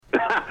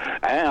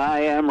And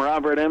I am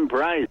Robert M.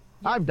 Price.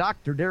 I'm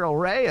Dr. Darrell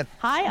Ray.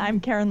 Hi, I'm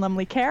Karen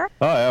Lumley-Kerr.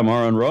 Hi, I'm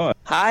Aaron Roy.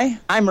 Hi,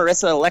 I'm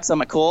Marissa Alexa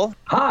McCool.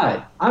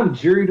 Hi, I'm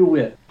Jerry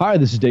DeWitt. Hi,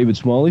 this is David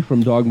Smalley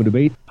from Dogma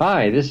Debate.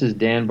 Hi, this is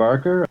Dan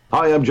Barker.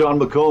 Hi, I'm John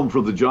McComb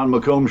from The John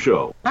McComb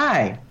Show.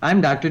 Hi, I'm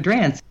Dr.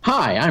 Drance.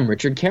 Hi, I'm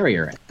Richard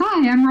Carrier.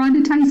 Hi, I'm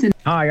Rhonda Tyson.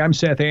 Hi, I'm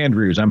Seth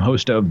Andrews. I'm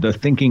host of The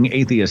Thinking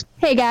Atheist.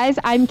 Hey guys,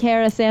 I'm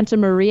Kara Santa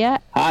Maria.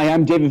 Hi,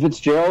 I'm David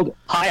Fitzgerald.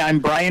 Hi, I'm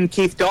Brian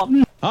Keith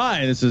Dalton.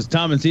 Hi, this is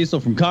Tom and Cecil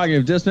from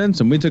Cognitive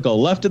Dissonance, and we took a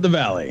left at the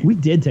Valley. We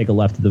did take a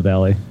left at the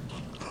Valley.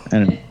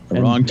 And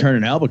a wrong turn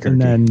in Albuquerque.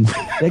 And then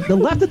the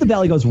left at the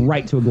Valley goes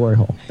right to a glory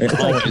hole. It's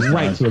like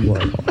right to a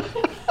glory hole.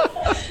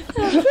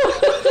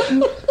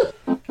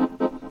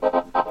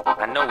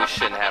 I know we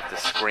shouldn't have to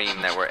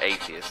scream that we're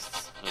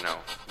atheists. You know,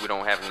 we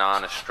don't have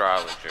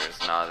non-astrologers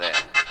and all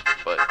that.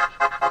 But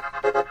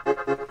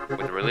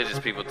with the religious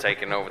people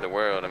taking over the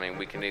world, I mean,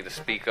 we can either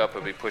speak up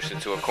or be pushed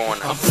into a corner.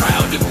 I'm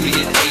proud to be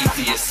an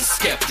atheist, a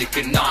skeptic,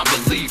 a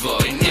non-believer,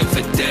 an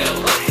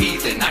infidel, a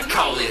heathen. I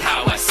call it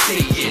how I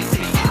see it.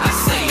 I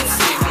say it's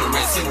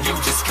ignorance and you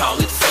just call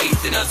it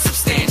faith and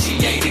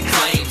unsubstantiated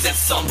claims. That's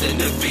something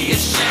to be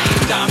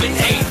ashamed. I'm an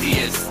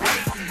atheist.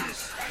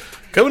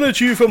 Coming at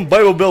you from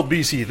Bible Belt,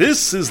 BC,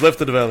 this is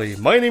Left of the Valley.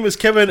 My name is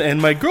Kevin,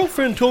 and my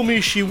girlfriend told me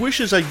she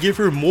wishes I'd give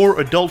her more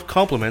adult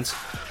compliments,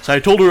 so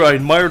I told her I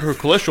admired her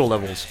cholesterol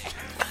levels.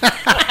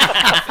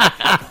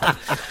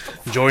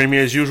 Joining me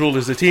as usual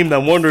is the team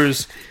that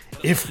wonders,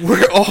 if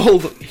we're all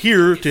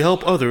here to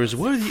help others,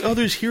 what are the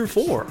others here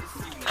for?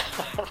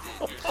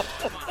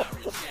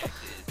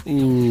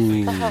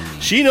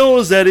 She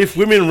knows that if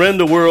women ran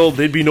the world,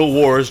 there'd be no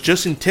wars,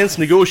 just intense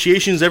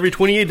negotiations every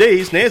 28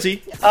 days.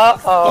 Nancy.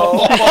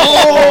 Uh-oh.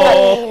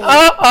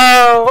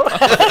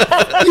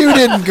 You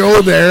didn't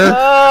go there.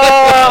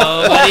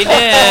 Oh, but he did.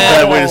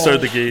 Bad way to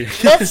start the game.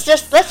 Let's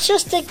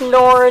just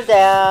ignore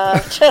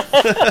that.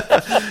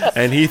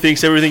 And he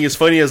thinks everything is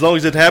funny as long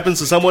as it happens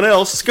to someone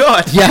else.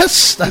 Scott.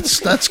 Yes,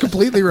 that's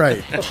completely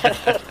right.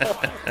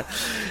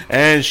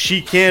 And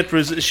she can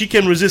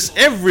resist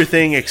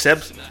everything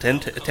except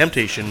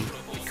temptation.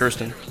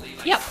 Kirsten.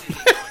 Yep.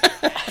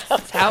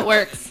 That's how it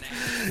works.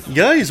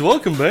 Guys,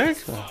 welcome back.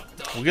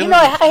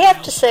 I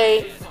have to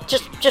say,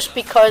 just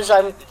because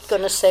I'm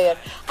going to say it,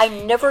 I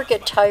never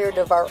get tired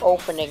of our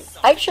opening.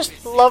 I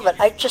just love it.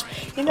 The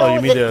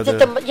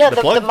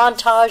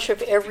montage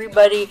of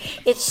everybody.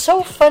 It's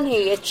so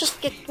funny. I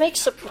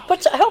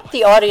hope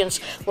the audience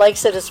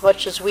likes it as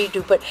much as we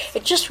do, but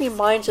it just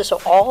reminds us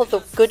of all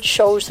the good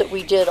shows that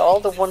we did, all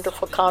the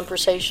wonderful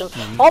conversations,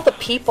 all the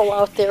people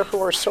out there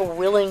who are so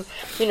willing,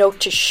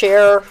 to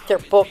share their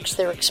books,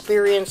 their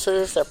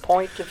experiences, their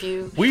point of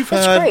view.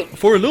 Great.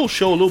 For a little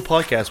show, a little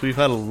podcast, we've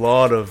had a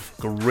lot of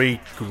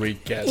great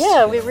guests.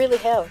 Yeah, we really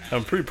have.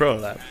 I'm pretty proud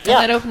of that.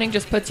 Yeah. And that opening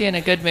just puts you in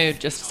a good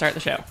mood just to start the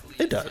show.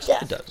 It does. Yeah.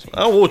 It does.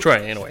 We'll try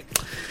it anyway.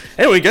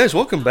 Anyway, guys,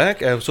 welcome back.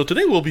 So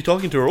today we'll be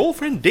talking to our old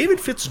friend David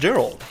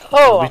Fitzgerald.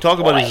 We'll be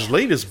talking about his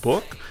latest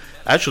book.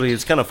 Actually,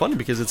 it's kind of funny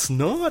because it's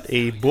not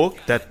a book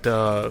that,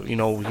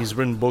 he's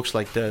written books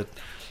like the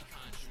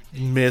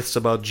myths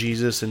about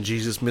Jesus and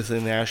Jesus Myth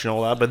International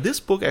and all that, but this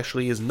book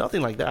actually is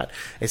nothing like that.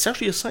 It's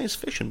actually a science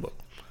fiction book.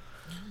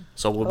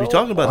 So we'll be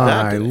talking about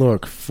that today. I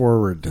look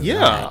forward to that.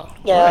 Yeah.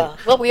 Right.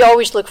 Well, we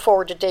always look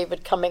forward to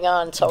David coming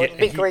on, so it'll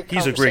be a great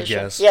conversation. He's a great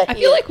guest. Yeah, I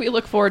feel like we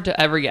look forward to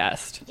every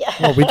guest. Yeah.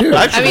 Well, we do.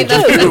 Actually,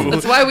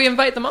 that's why we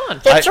invite them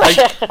on. That's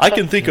right. I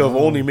can think of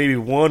only maybe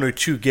one or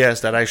two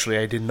guests that actually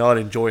I did not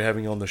enjoy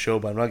having on the show,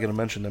 but I'm not going to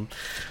mention them.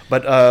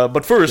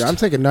 But first... Yeah, I'm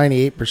thinking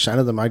 98%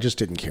 of them, I just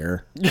didn't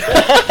care.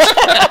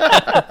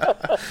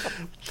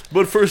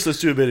 But first, let's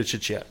do a bit of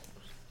chit-chat.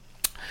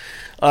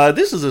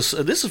 This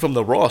is from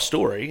the Raw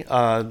story.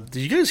 Did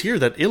you guys hear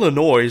that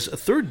Illinois'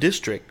 3rd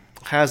District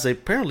has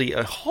apparently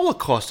a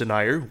Holocaust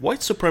denier,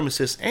 white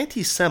supremacist,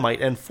 anti-Semite,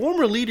 and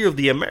former leader of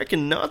the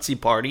American Nazi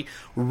Party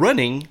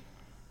running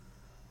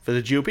for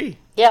the GOP?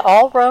 Yeah,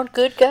 all-round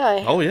good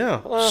guy. Oh,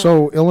 yeah.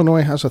 So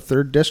Illinois has a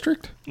 3rd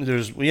district? In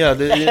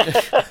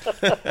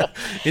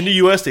the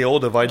U.S., they all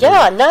divide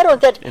not only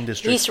that, in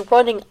districts. He's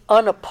running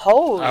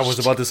unopposed. I was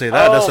about to say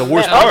that. That's the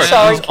worst part.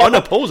 Sorry, he's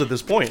unopposed at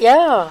this point.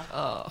 Yeah.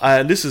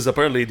 And this is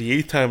apparently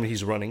the 8th time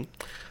he's running.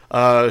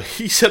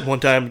 He said one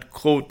time,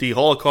 quote, "The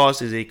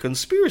Holocaust is a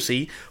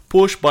conspiracy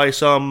pushed by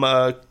some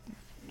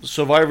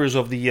survivors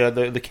of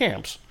the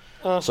camps."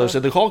 So he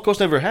said the Holocaust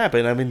never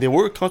happened. I mean, there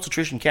were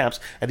concentration camps,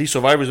 and these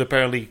survivors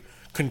apparently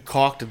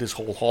concocted this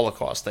whole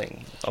Holocaust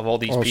thing of all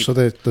these people. So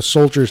the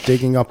soldiers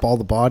digging up all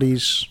the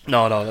bodies?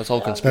 No, that's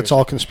all conspiracy. That's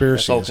all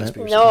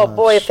conspiracy, No,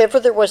 boy, if ever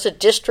there was a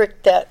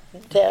district that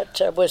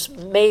was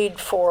made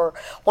for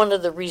one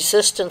of the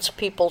resistance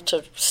people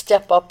to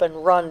step up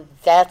and run,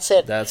 that's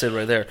it. That's it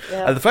right there.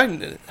 Yeah. And the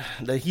fact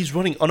that he's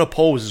running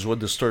unopposed is what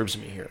disturbs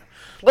me here.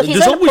 But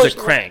there's always a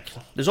crank.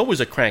 There's always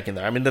a crank in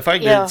there. I mean, the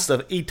fact that it's the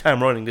 8th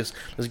time running, this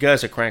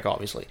guy's a crank,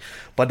 obviously.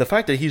 But the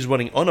fact that he's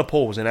running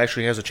unopposed and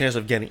actually has a chance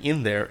of getting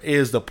in there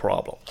is the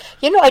problem.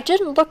 I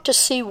didn't look to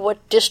see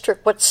what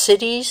district, what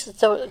cities.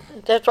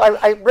 That's why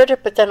I read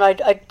it, but then I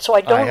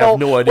don't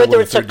know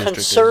whether it's a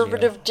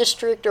conservative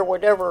district or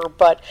whatever.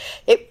 But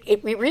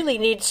we really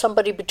need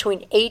somebody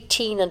between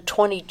 18 and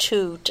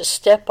 22 to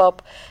step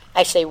up.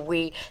 I say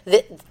we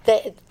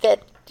that.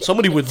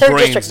 Somebody with third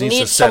brains district needs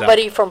needs to set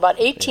somebody up. from about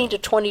 18 to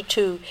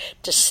 22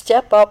 to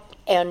step up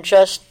and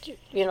just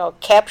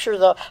capture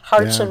the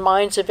hearts and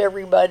minds of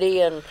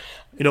everybody and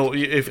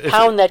if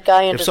pound that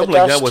guy into the dust. If something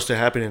like that was to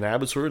happen in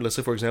Abbotsford, let's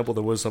say for example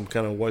there was some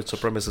kind of white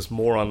supremacist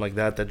moron like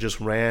that just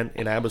ran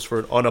in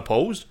Abbotsford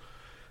unopposed,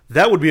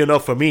 that would be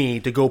enough for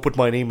me to go put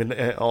my name in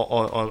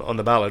on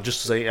the ballot,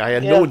 just to say I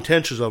had no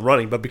intentions of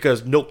running, but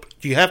because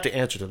you have to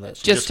answer to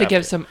this. Just to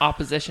give some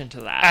opposition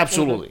to that.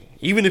 Absolutely. Mm-hmm.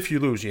 Even if you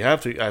lose, you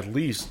have to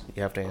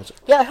answer.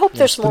 Yeah, I hope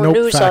there's more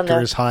news on that. The note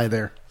factor is high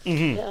there.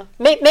 Mm-hmm. Yeah,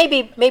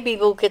 maybe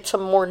we'll get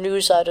some more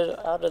news out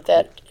of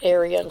that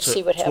area and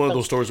see what happens. It's one of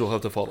those stories we'll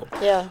have to follow.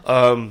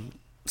 Yeah.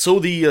 So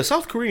the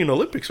South Korean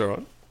Olympics are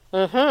on.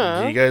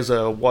 Mm-hmm. Do you guys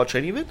watch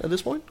any of it at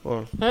this point?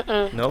 Or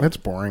no? That's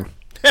boring.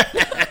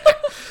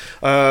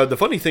 The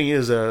funny thing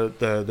is,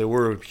 there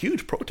were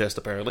huge protests,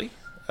 apparently.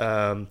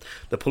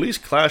 The police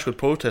clashed with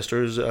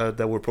protesters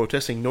that were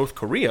protesting North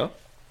Korea.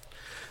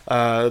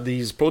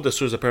 These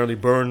protesters apparently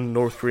burned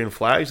North Korean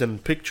flags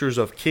and pictures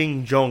of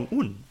Kim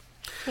Jong-un.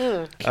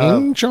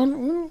 Kim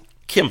Jong-un?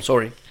 Kim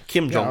Jong-un.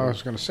 I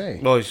was going to say.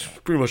 Well, he's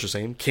pretty much the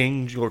same.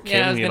 King or Kim,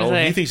 Yeah, I was gonna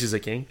say. He thinks he's a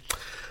king.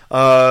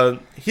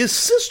 His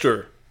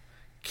sister,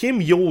 Kim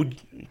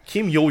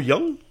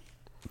Yo-jung,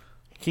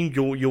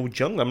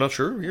 I'm not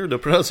sure here the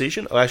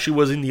pronunciation, actually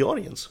was in the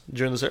audience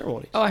during the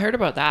ceremony. Oh, I heard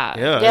about that.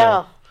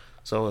 Yeah.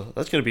 So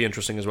that's going to be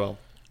interesting as well.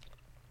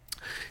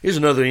 Here's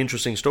another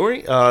interesting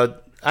story.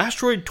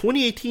 Asteroid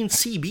 2018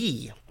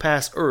 CB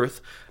passed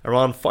Earth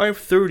around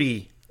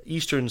 5:30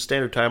 Eastern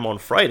Standard Time on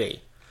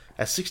Friday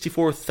at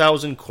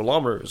 64,000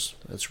 kilometers.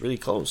 That's really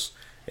close.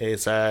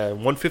 It's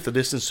 1/5 the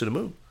distance to the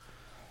moon.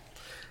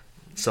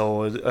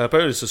 So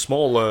apparently it's a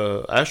small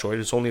asteroid.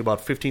 It's only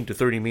about 15 to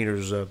 30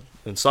 meters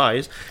in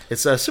size.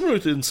 It's similar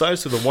in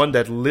size to the one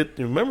that lit.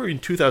 Remember in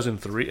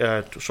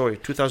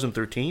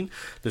 2013,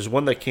 there's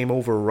one that came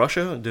over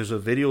Russia. There's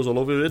videos all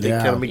over it. They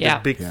kind of make this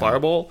big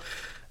fireball.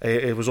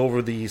 It was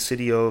over the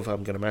city of,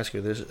 I'm going to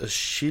massacre this,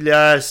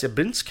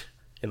 Chelyabinsk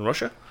in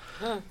Russia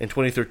in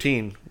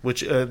 2013,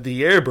 which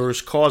the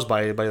airburst caused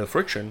by the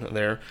friction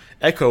there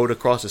echoed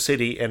across the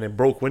city and it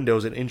broke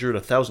windows and injured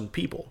 1,000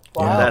 people.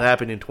 Wow. And that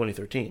happened in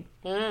 2013.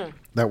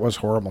 That was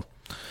horrible.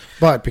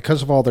 But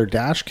because of all their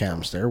dash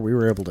cams there, we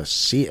were able to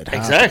see it happen.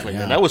 Exactly,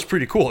 and that was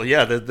pretty cool.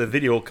 Yeah, the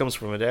video comes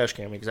from a dash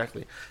cam,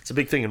 exactly. It's a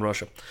big thing in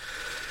Russia.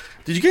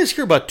 Did you guys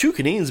hear about 2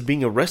 Canadians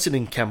being arrested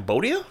in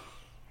Cambodia?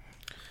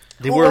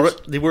 They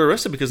were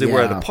arrested because they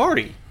were at a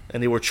party,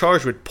 and they were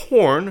charged with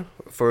porn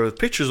for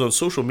pictures on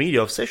social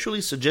media of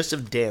sexually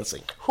suggestive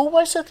dancing. Who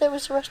was it that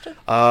was arrested?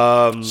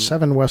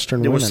 7 Western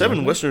women. There were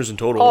 7 Westerners in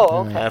total.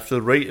 Oh, okay. After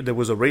the raid, there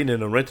was a raid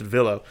in a rented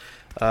villa.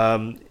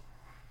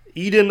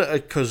 Eden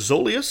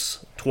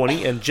Kozolius,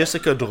 20, and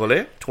Jessica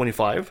Drolet,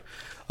 25,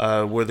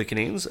 were the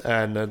Canadians.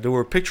 And there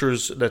were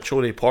pictures that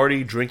showed a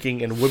party,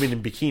 drinking, and women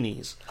in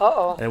bikinis.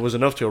 Uh-oh. And it was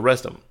enough to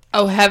arrest them.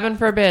 Oh, heaven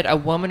forbid, a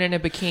woman in a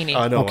bikini.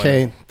 I know.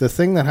 Okay, the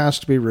thing that has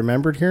to be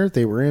remembered here,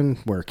 they were in,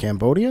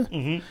 Cambodia?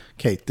 Mm-hmm.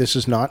 Okay, this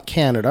is not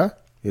Canada.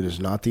 It is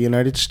not the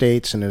United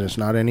States, and it is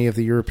not any of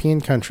the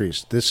European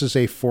countries. This is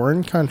a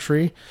foreign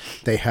country.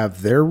 They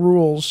have their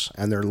rules,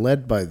 and they're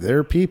led by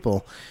their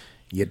people.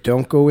 You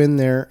don't go in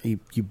there.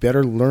 You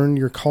better learn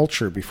your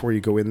culture before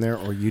you go in there,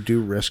 or you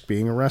do risk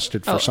being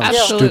arrested for some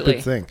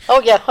stupid thing. Oh,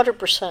 yeah,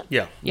 100%.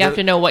 Yeah. You have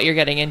to know what you're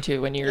getting into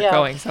when you're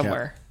going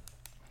somewhere.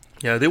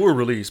 Yeah, they were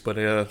released, but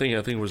I think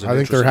it was. I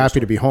think they're happy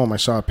to be home. I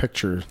saw a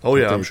picture. Oh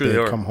yeah, I'm sure they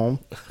are. Come home.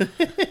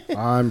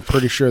 I'm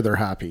pretty sure they're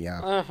happy.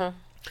 Yeah.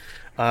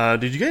 Uh-huh.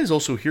 Did you guys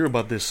also hear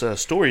about this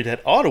story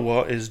that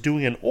Ottawa is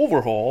doing an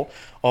overhaul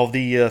of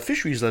the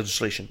fisheries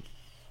legislation?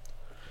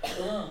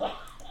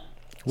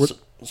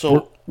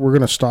 So we're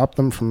going to stop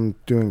them from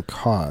doing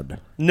cod.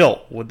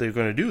 No, what they're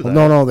going to do? Well,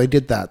 no, they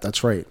did that.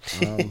 That's right.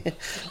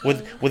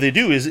 What they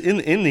do is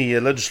in the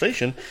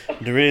legislation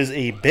there is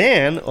a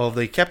ban of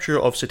the capture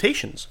of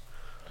cetaceans.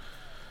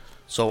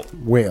 So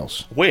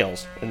whales,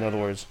 in other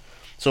words.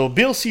 So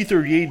Bill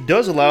C-38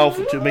 does allow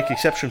to make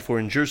exception for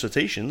injured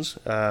cetaceans.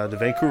 The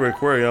Vancouver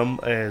Aquarium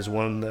is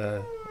one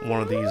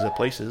of these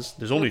places.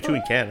 There's only 2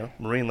 in Canada,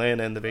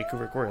 Marineland and the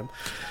Vancouver Aquarium.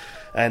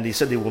 And they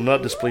said they will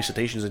not display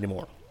cetaceans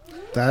anymore.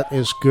 That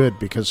is good,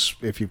 because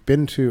if you've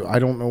been to,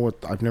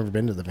 I've never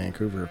been to the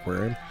Vancouver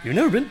Aquarium. You've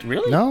never been?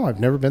 Really? No,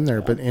 I've never been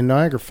there. But in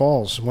Niagara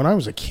Falls, when I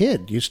was a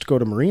kid, used to go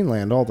to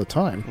Marineland all the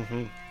time.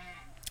 Mm-hmm.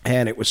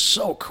 And it was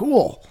so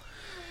cool.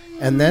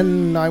 And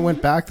then I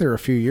went back there a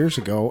few years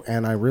ago,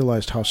 and I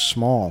realized how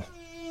small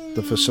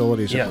the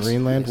facilities at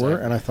Marineland were,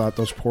 and I thought,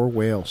 those poor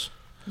whales.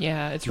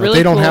 Yeah, it's really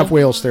They don't have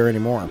whales there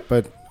anymore,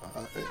 but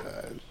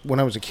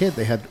when I was a kid,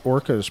 they had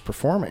orcas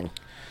performing.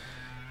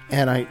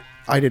 and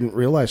I didn't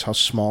realize how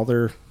small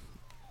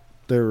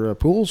their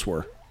pools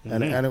were,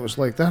 and it was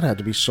like that had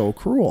to be so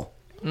cruel.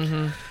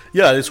 Mm-hmm.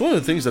 Yeah, it's one of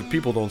the things that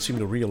people don't seem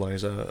to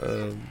realize.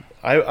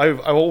 I've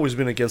always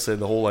been against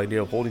the whole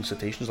idea of holding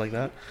cetaceans like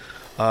that.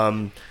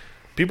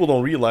 People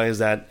don't realize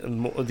that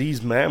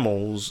these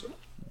mammals,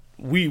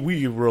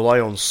 we rely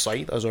on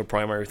sight as our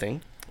primary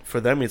thing. For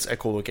them, it's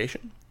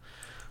echolocation.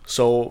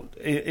 So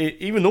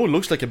even though it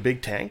looks like a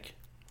big tank,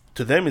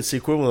 to them it's the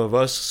equivalent of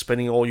us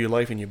spending all your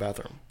life in your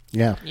bathroom.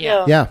 Yeah.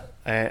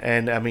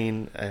 And I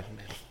mean,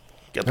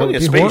 putting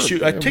a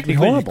spacesuit,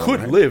 technically you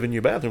could live in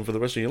your bathroom for the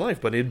rest of your life,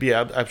 but it'd be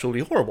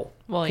absolutely horrible.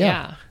 Well,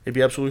 yeah. It'd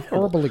be absolutely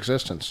horrible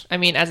existence. I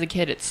mean, as a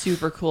kid, it's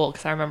super cool,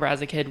 because I remember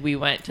as a kid, we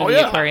went to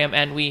the aquarium,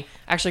 and we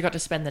actually got to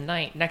spend the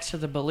night next to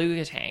the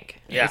beluga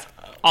tank. It was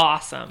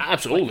awesome.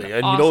 Absolutely. Like,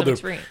 and awesome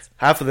experience.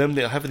 half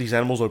of these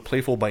animals are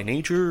playful by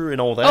nature and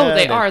all that. Oh,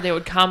 they are. They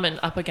would come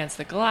up against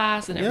the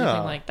glass and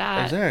everything like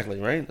that. Exactly,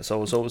 right?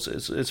 So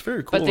it's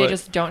very cool. But they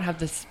just don't have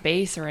the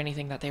space or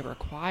anything that they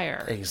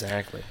require.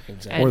 Exactly.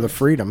 Or the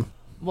freedom.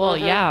 Well,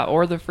 yeah,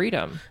 or the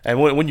freedom. And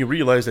when you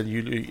realize that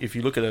if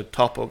you look at a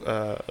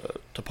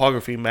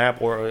topography map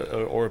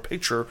or a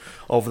picture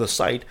of the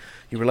site,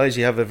 you realize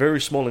you have a very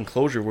small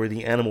enclosure where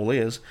the animal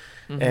is,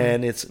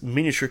 and it's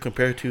miniature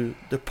compared to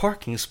the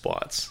parking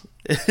spots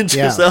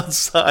just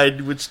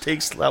outside, which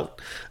takes out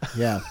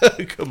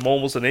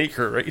almost an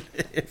acre, right?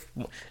 if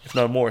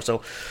not more.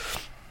 So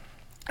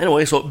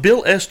anyway, so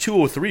Bill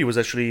S-203 was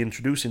actually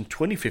introduced in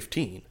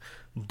 2015,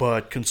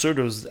 but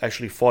conservatives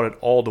actually fought it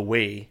all the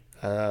way.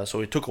 So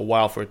it took a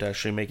while for it to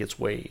actually make its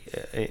way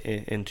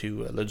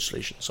into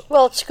legislation. So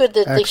well, it's good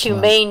that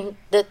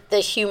the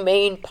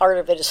humane part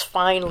of it is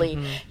finally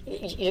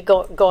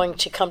going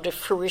to come to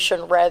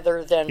fruition,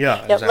 rather than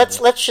exactly.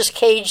 let's just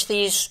cage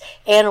these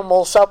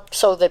animals up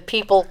so that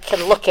people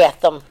can look at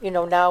them.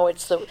 Now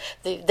it's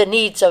the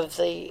needs of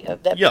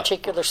that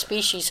particular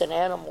species and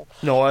animal.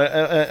 No,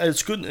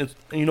 it's good.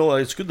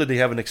 It's good that they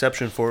have an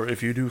exception for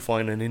if you do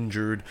find an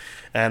injured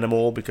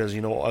animal, because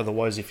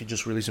otherwise, if you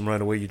just release them right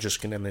away, you're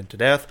just going to end them to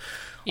death.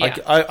 Yeah.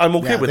 I'm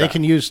okay with that. They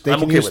can use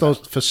those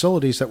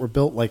facilities that were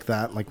built like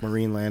that, like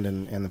Marineland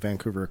and the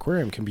Vancouver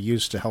Aquarium, can be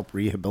used to help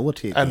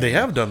rehabilitate. And they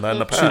have done that in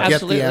the past. To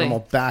get the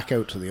animal back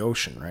out to the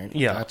ocean, right?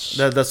 Yeah, that's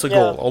the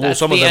goal. Although that's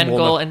some of the them end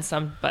goal, and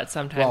sometimes.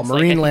 Well,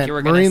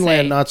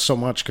 Marineland, not so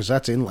much, because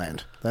that's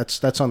inland.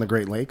 That's on the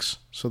Great Lakes.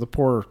 So the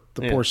poor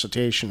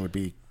cetacean would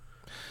be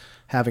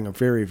having a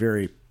very,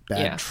 very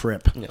bad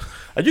trip. Yeah.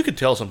 And you could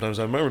tell sometimes.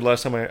 I remember the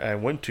last time I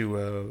went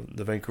to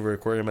the Vancouver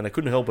Aquarium, and I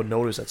couldn't help but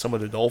notice that some of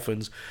the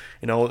dolphins,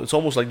 it's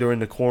almost like they're in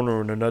the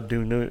corner and they're not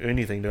doing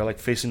anything. They're like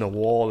facing the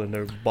wall and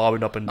they're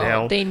bobbing up and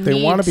down.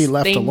 They want to be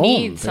left alone. They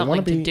need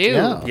something to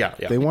do. Yeah.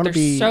 They want to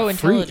be so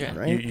free, intelligent.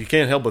 right? You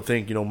can't help but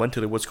think,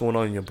 mentally, what's going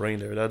on in your brain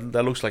there.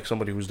 That looks like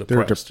somebody who's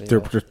depressed.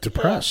 They're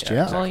depressed,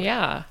 yeah. Well,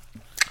 yeah.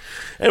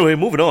 Anyway,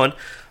 moving on.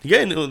 You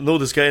guys know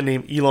this guy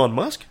named Elon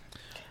Musk?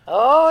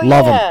 Oh,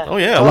 love yeah. him. Oh,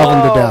 yeah. Love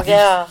him to death.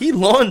 Yeah. He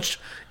launched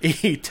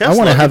a Tesla I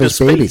want to have his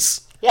baby.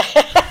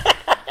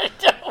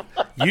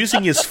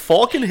 Using his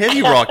Falcon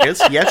Heavy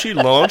rockets, he actually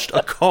launched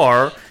a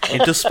car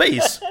into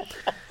space.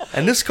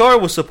 And this car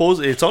was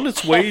it's on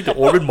its way to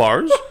orbit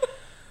Mars.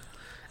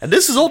 And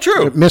this is all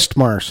true. It missed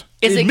Mars.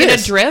 Is it going to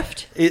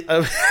drift?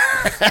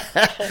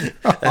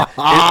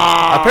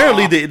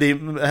 Apparently, they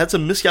had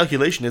some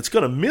miscalculation. It's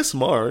going to miss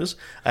Mars,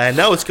 and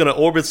now it's going to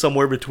orbit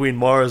somewhere between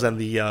Mars and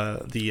the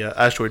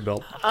asteroid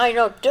belt. I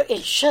know.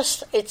 It's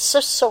just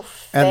so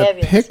fabulous. And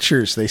the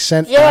pictures they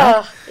sent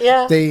back.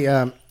 Yeah. They,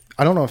 I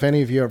don't know if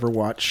any of you ever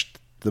watched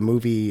the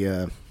movie,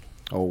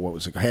 what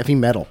was it? Heavy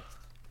Metal.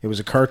 It was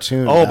a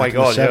cartoon back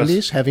in the 70s,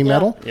 yes. Heavy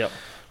Metal. Yep.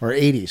 Or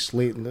 80s,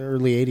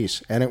 early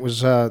 80s. And it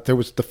was there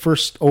was the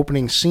first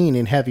opening scene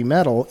in Heavy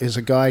Metal is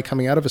a guy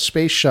coming out of a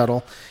space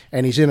shuttle,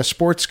 and he's in a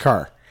sports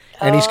car.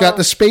 And he's got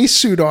the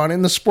spacesuit on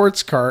in the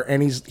sports car,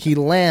 and he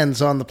lands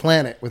on the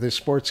planet with his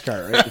sports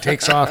car, right? He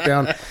takes off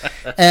down.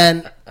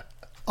 And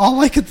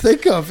all I could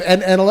think of,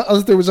 and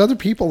there was other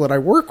people that I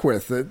work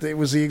with, that it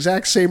was the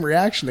exact same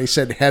reaction. They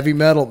said, Heavy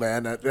Metal,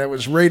 man. That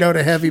was right out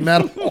of Heavy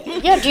Metal.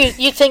 Yeah, do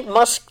you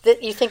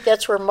think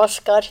that's where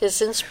Musk got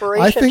his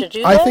inspiration to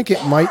do that? I think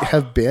it might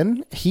have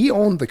been. He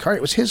owned the car.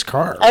 It was his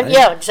car. Right?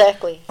 Yeah,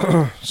 exactly.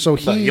 So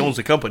he owns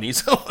the company.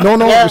 So. No,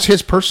 it was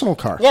his personal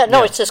car. Yeah,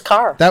 it's his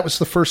car. That was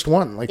the first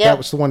one. That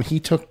was the one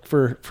he took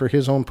for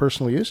his own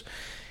personal use.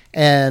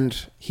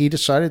 And he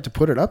decided to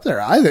put it up there.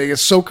 I think it's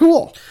so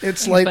cool.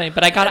 It's like funny,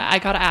 but I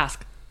gotta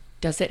ask,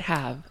 does it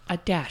have a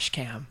dash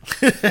cam?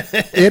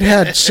 It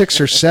had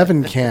 6 or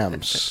 7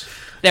 cams.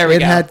 There we go.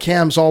 It had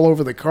cams all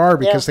over the car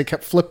because they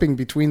kept flipping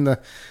between the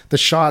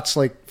shots,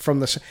 like from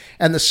the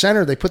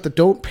center. They put the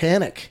don't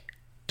panic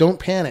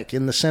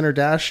in the center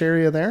dash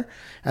area there,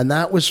 and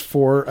that was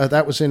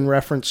that was in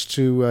reference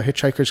to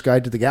Hitchhiker's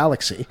Guide to the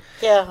Galaxy.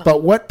 Yeah.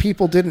 But what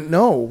people didn't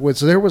know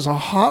was there was a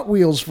Hot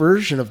Wheels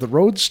version of the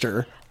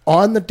Roadster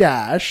on the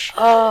dash,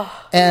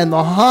 and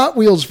the Hot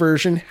Wheels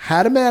version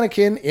had a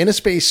mannequin in a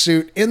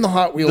spacesuit in the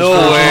Hot Wheels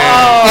version. Way.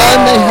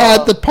 And they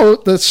had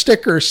the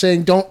sticker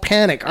saying "Don't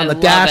panic" on the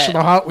dash of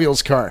the Hot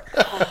Wheels car.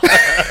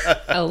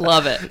 I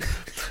love it.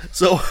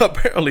 So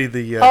apparently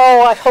the...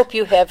 Oh, I hope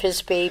you have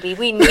his baby.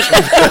 We need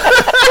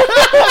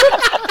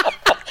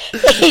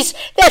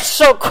That's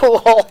so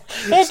cool.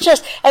 It's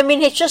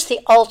just the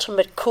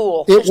ultimate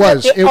cool. It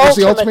was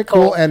the ultimate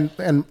cool,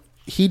 and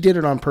he did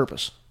it on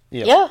purpose.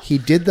 Yeah. He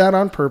did that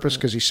on purpose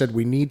because he said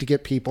we need to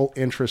get people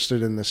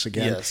interested in this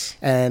again. Yes.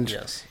 And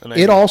And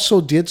it also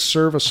did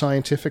serve a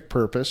scientific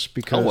purpose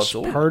because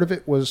absolutely. part of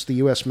it was the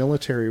U.S.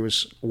 military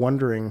was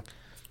wondering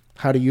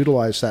how to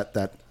utilize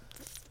that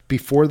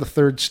before the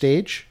third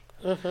stage.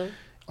 Mm-hmm.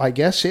 I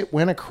guess it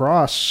went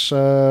across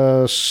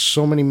so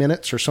many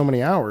minutes or so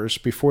many hours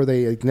before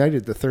they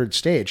ignited the third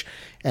stage.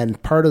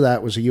 And part of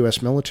that was a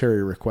U.S.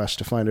 military request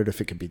to find out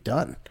if it could be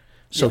done.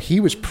 So he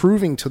was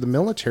proving to the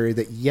military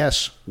that,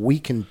 yes, we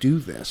can do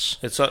this.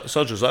 It's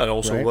such as that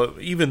also. Right.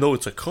 Even though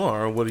it's a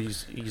car, what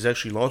he's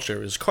actually launched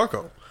there is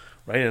cargo,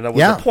 right? And that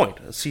was the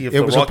point. See if it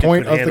the was rocket a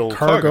point could of handle the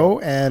cargo.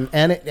 And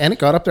it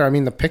got up there. I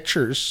mean, the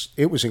pictures,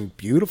 it was in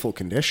beautiful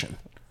condition.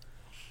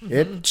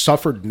 It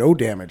suffered no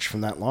damage from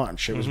that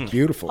launch. It was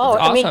beautiful. Oh,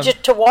 Awesome. I mean,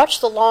 just to watch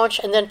the launch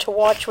and then to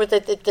watch with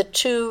the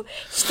two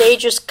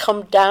stages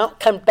come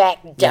back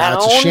down. Yeah,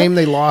 it's a shame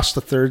they lost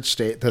the third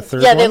stage.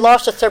 Yeah, they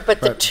lost the third, but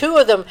the two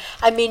of them.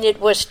 I mean, it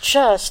was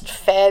just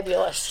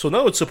fabulous. So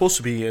now it's supposed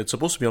to be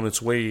on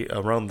its way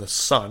around the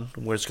sun,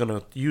 where it's going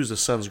to use the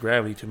sun's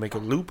gravity to make a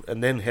loop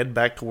and then head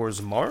back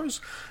towards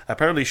Mars.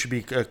 Apparently, it should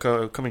be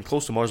coming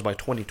close to Mars by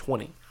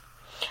 2020.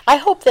 I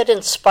hope that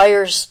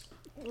inspires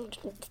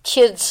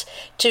kids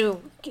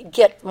to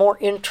get more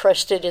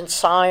interested in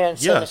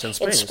science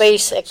and in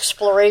space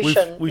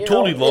exploration. We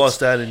totally lost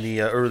that in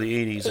the early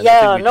 80s. And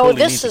yeah, I think we totally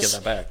this need is to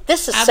get that back.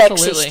 this is Absolutely.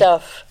 sexy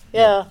stuff.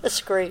 Yeah,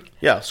 that's great.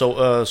 Yeah,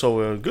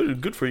 so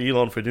good for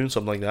Elon for doing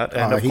something like that.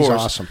 And of he's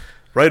course, awesome.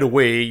 Right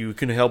away, you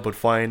couldn't help but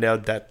find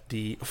out that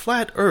the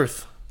flat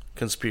Earth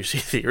conspiracy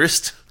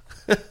theorist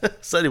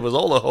said it was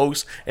all a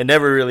hoax and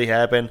never really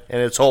happened,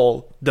 and it's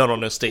all done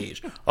on a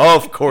stage.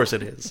 Of course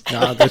it is.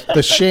 No,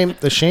 the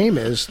shame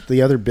is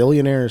the other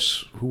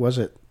billionaires. Who was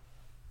it?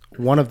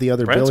 One of the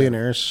other Branson.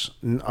 billionaires.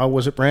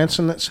 Was it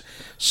Branson?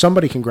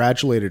 Somebody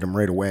congratulated him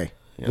right away.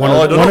 Yeah.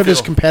 One of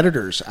his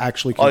competitors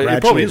actually congratulated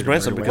it probably is him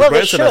Branson, right because away.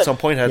 Branson at some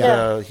point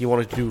had he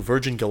wanted to do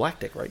Virgin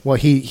Galactic, right? Well,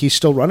 he's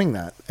still running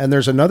that, and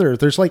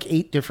there's like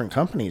 8 different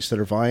companies that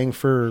are vying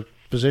for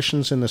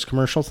positions in this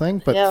commercial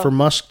thing. But for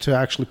Musk to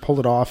actually pull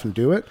it off and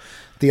do it,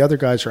 the other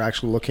guys are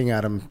actually looking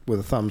at him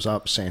with a thumbs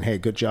up, saying, "Hey,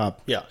 good job."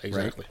 Yeah,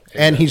 exactly.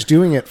 And he's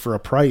doing it for a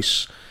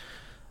price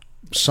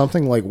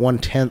something like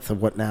 1/10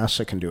 of what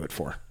NASA can do it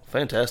for.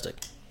 Fantastic.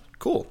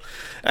 Cool.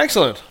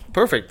 Excellent.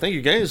 Perfect. Thank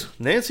you, guys.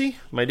 Nancy,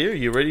 my dear,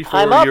 you ready for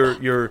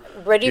your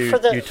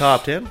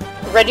top 10?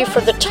 Ready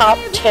for the top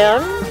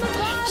 10.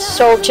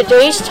 So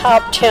today's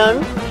top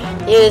 10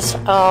 is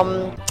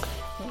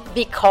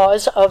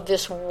because of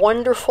this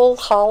wonderful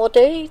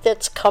holiday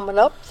that's coming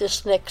up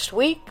this next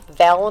week,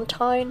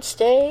 Valentine's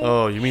Day.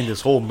 Oh, you mean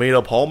this whole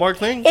made-up Hallmark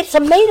thing? It's a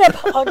made-up,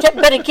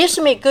 but it gives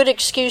me a good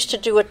excuse to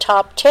do a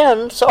top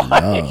 10. So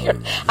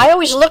I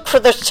always look for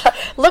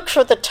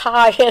the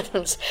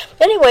tie-ins.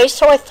 Anyway,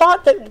 so I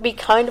thought that would be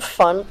kind of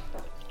fun.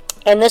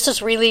 And this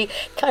is really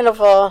kind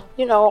of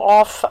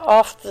off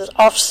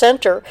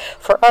center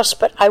for us,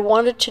 but I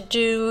wanted to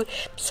do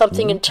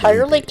something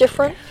entirely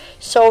different.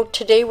 So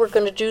today we're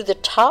going to do the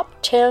top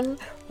 10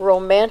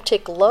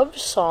 romantic love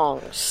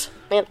songs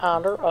in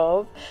honor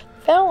of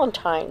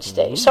Valentine's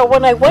Day. So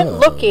when I went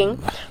looking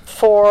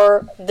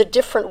for the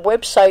different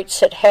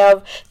websites that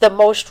have the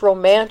most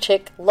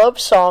romantic love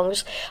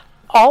songs,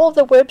 all of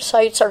the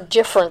websites are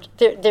different.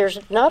 There's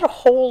not a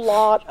whole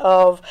lot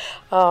of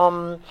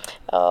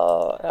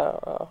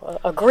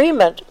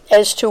agreement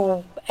as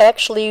to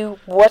actually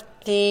what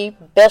the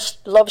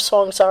best love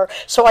songs are.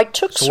 So I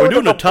took So we're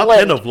doing a top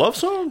 10 of love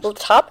songs?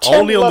 Top 10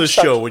 Only on love this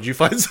songs. show would you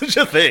find such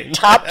a thing.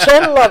 Top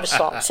 10 love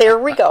songs. Here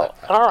we go.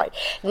 All right.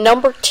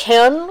 Number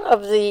 10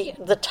 of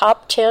the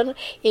top 10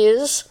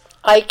 is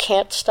I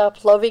Can't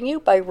Stop Loving You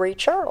by Ray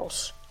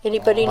Charles.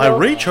 Anybody know?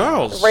 Ray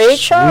Charles. Ray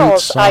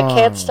Charles, Sweet I song.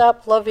 Can't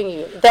Stop Loving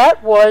You.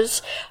 That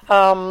was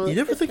You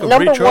never think of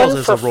number Ray Charles one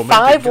as for a romantic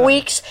 5 guy.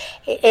 weeks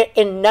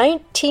in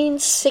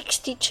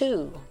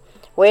 1962.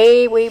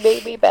 Way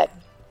back.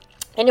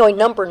 Anyway,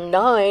 number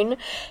 9.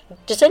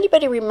 Does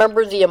anybody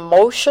remember The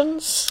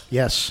Emotions?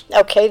 Yes.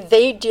 Okay,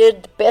 they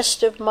did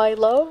Best of My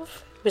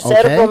Love. Was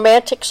that a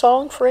romantic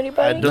song for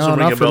anybody? doesn't No,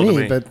 ring not a for bell to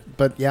me, me.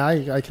 but yeah,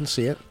 I can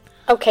see it.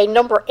 Okay,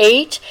 number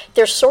 8,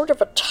 there's sort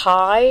of a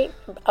tie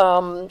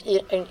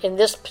in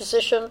this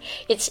position.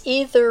 It's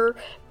either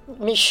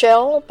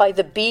Michelle by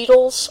the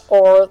Beatles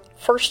or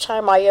First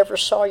Time I Ever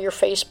Saw Your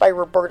Face by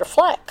Roberta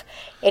Flack.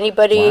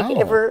 Anybody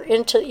ever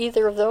into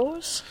either of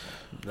those?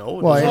 No,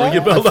 it Well, doesn't ring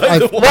a bell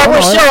either one. Well,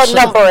 we're still at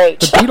number 8.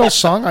 The Beatles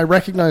song, I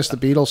recognize the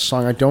Beatles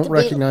song. I don't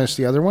recognize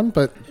the other one,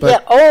 but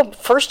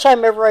First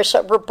Time Ever I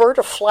Saw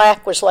Roberta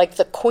Flack was like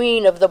the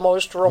queen of the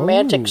most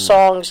romantic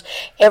songs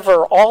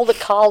ever. All the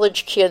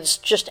college kids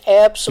just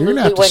you're absolutely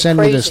gonna have to went send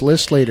crazy. me this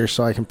list later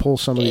so I can pull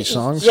some of these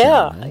songs.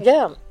 Yeah.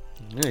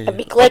 I'd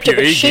be glad to.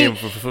 But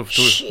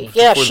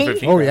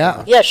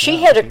she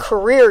had a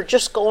career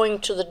just going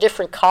to the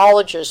different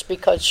colleges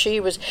because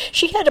she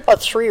had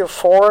about 3 or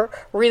 4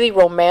 really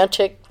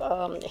romantic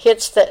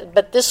hits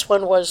but this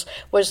one was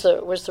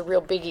the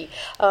real biggie.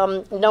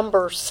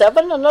 Number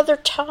 7, another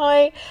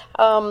tie,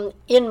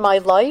 In My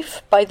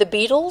Life by the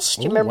Beatles.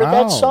 Do you remember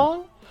that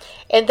song?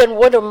 And then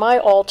one of my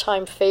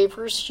all-time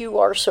favorites, You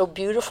Are So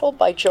Beautiful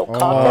by Joe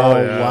Cocker. Oh,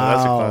 yeah,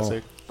 that's a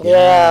classic.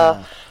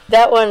 Yeah.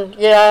 That one,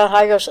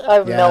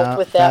 I melt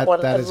with that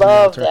one. I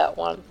love that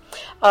one.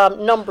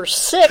 Number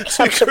 6.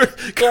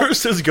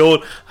 Curse is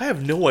going, I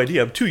have no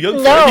idea. I'm too young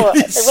for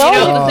the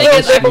thing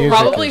is, I've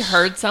probably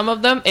heard some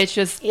of them. It's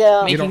just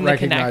making the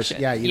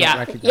connection. You don't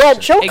recognize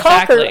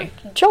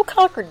Joe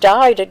Cocker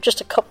died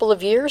just a couple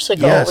of years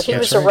ago. Yes, he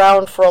was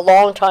around for a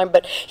long time,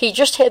 but he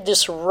just had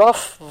this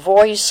rough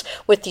voice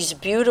with these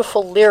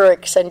beautiful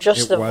lyrics and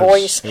just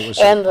voice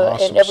and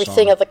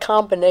everything of the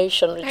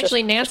combination.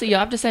 Actually, Nancy, you'll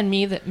have to send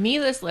me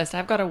this list.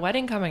 I've got a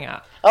wedding coming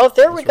up. Oh,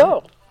 there we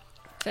go.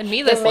 Send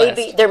me this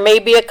list. There may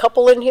be a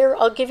couple in here.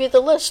 I'll give you the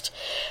list.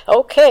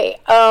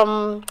 Okay.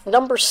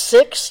 Number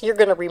 6, you're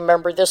going to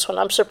remember this one.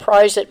 I'm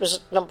surprised it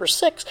was number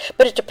 6,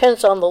 but it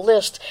depends on the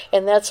list.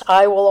 And that's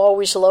I Will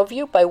Always Love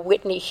You by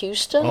Whitney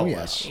Houston. Oh,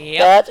 yes.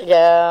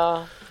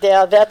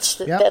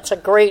 That's a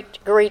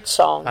great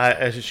song.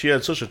 She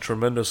had such a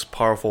tremendous,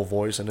 powerful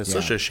voice, and it's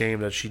such a shame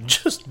that she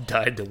just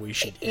died the way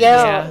she did.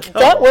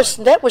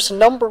 That was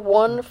number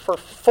 1 for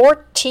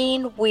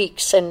 14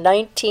 weeks in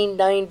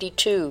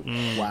 1992.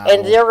 Wow.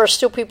 And there are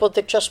still people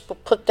that just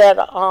put that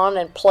on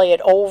and play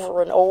it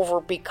over and over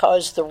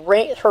because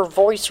her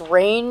voice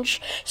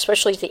range,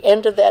 especially at the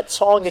end of that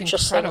song, it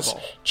just sends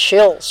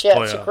chills.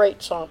 It's a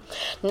great song.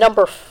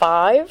 Number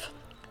 5.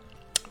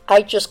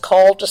 I Just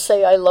Called to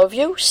Say I Love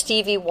You,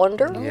 Stevie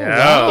Wonder.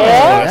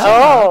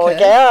 That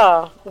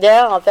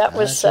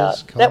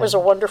was a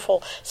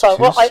wonderful song.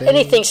 Well,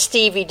 anything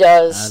Stevie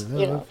does,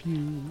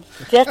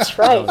 That's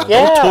right.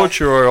 Don't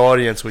torture our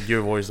audience with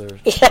your voice there.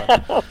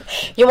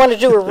 You want to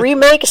do a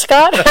remake,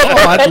 Scott?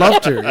 I'd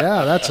love to.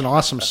 Yeah, that's an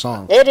awesome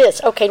song. It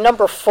is. Okay,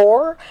 number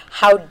 4,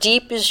 How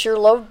Deep Is Your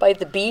Love by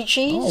the Bee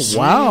Gees. Oh,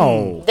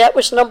 wow. That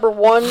was number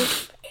 1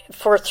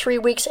 for 3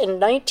 weeks in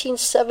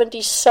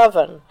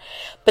 1977.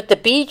 But the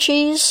Bee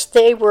Gees,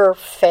 they were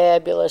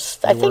fabulous.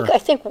 I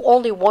think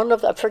only one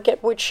of them, I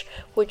forget which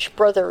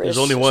brother is. There's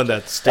only one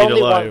that stayed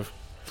alive.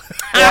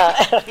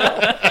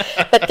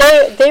 But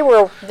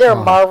they're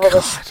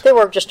marvelous. God. They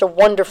were just a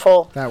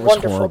wonderful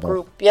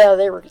group. Yeah,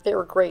 they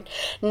were great.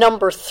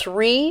 Number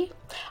 3,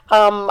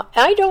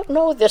 I don't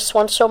know this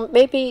one, so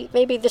maybe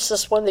this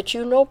is one that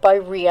you know, by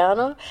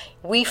Rihanna,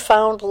 We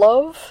Found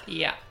Love.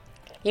 Yeah.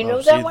 You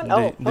know that one?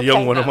 The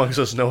young one amongst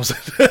us knows it.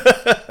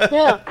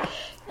 Yeah.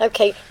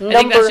 Okay. I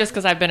think that's just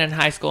because I've been in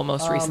high school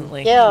most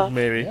recently. Yeah.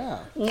 Maybe.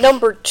 Yeah.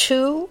 Number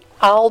 2,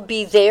 I'll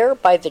Be There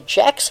by the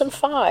Jackson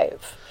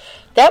 5.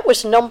 That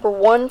was number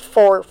 1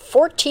 for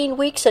 14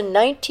 weeks in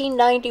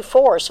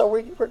 1994, so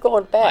we're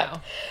going back.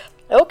 Wow.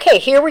 Okay,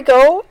 here we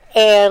go,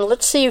 and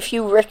let's see if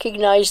you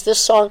recognize this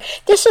song.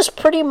 This is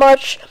pretty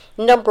much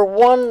number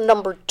 1,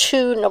 number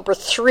 2, number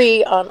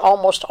 3 on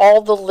almost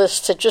all the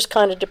lists. It just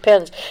kind of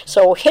depends.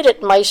 So hit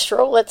it,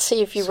 Maestro. Let's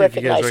see if you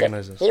recognize it.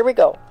 This. Here we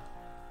go.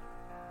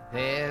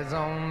 There's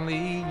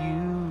only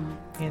you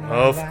in my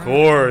Of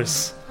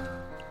course.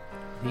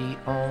 The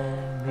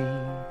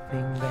only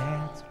thing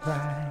that's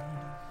right.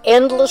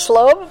 Endless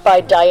Love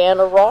by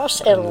Diana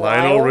Ross and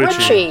Lionel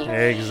Richie.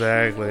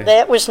 Exactly.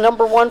 That was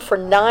number 1 for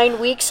 9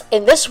 weeks,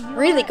 and this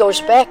really goes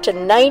back to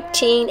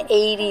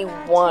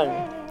 1981.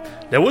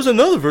 There was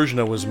another version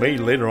that was made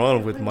later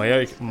on with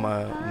Mariah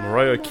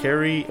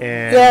Carey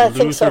and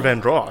Luther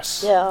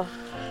Vandross. Yeah.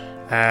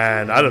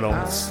 And I don't know,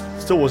 it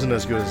still wasn't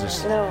as good as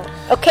this. No.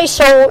 Okay,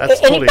 so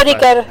anybody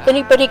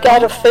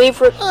got a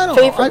favorite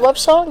love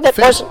song that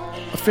wasn't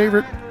a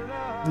favorite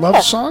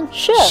love song?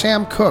 Sure.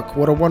 Sam Cooke,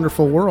 What a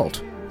Wonderful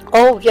World.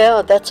 Oh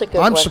yeah, that's a good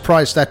one. I'm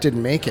surprised that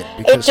didn't make it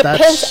because it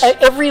depends.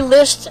 Every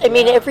list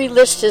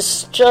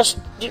is just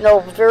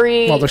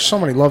very. Well, there's so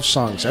many love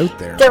songs out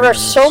there. There are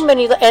so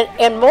many,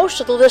 and most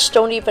of the lists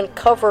don't even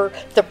cover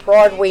the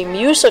Broadway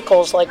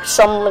musicals like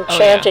Some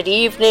Enchanted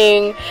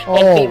Evening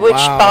and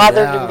Bewitched,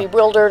 Bothered, and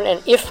Bewildered,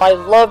 and If I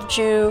Loved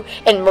You,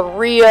 and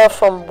Maria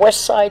from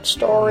West Side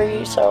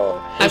Story. So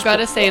I've got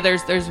to say,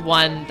 there's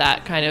one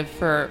that kind of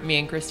for me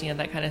and Christina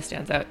that kind of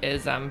stands out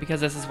is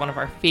because this is one of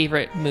our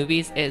favorite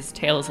movies is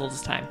Tale as Old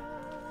as Time.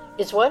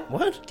 Is what?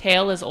 What?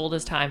 Tale as Old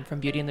as Time from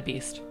Beauty and the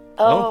Beast.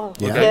 Oh,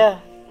 yeah.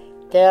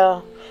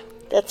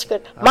 That's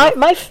good.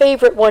 My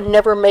favorite one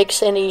never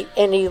makes any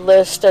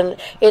list, and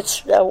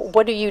it's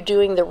What Are You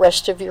Doing the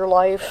Rest of Your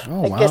Life?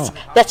 Oh, wow.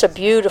 That's a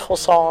beautiful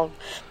song.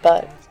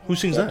 But who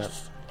sings that?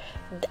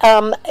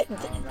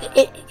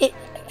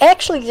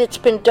 Actually, it's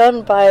been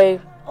done by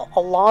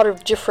a lot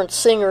of different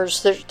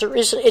singers.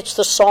 It's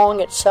the song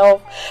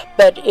itself,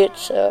 but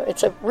it's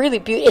a really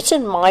beautiful. It's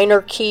in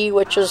minor key,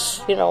 which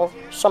is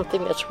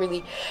something that's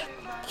really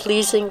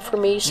pleasing for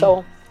me.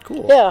 So.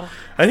 Cool. Yeah.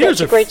 And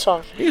here's a great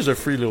song. Here's a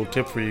free little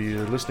tip for you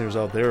listeners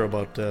out there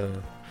about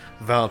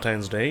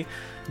Valentine's Day,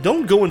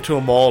 don't go into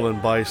a mall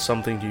and buy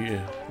something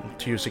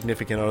to your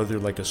significant other,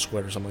 like a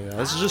sweater or something like that.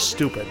 This is just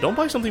stupid. Don't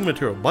buy something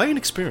material. Buy an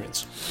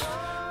experience.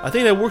 I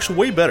think that works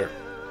way better.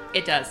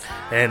 It does.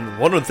 And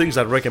one of the things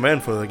I'd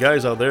recommend for the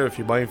guys out there, if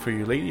you're buying for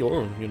your lady,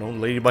 or,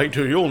 lady buying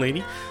to your own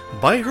lady,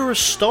 buy her a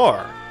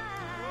star.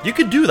 You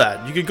could do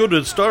that. You could go to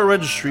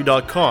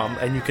starregistry.com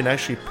and you can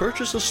actually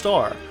purchase a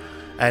star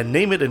and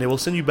name it, and they will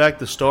send you back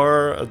the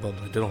star. Well,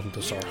 they don't have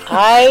the star.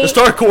 The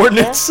star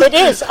coordinates. Yes, it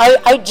is.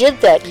 I did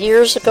that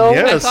years ago.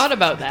 Yes. I thought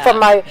about that.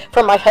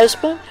 From my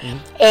husband,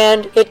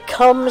 and it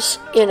comes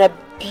in a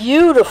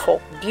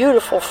beautiful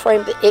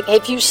frame.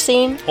 Have you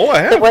seen? Oh, I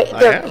have.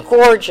 They're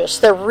gorgeous.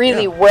 They're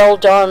really well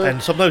done.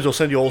 And sometimes they'll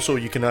send you also.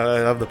 You can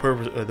have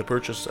the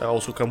purchase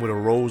also come with a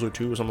rose or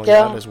two or something like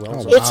that as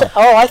well.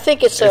 I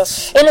think it's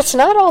and it's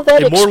not all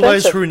that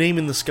immortalize expensive. her name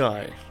in the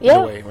sky. Yeah,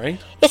 in a way, right?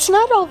 It's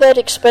not all that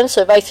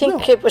expensive. I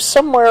think it was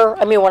somewhere.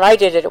 I mean, when I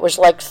did it, it was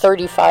like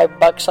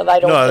 $35, and I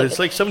don't. No, think it's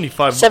like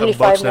 75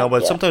 bucks now.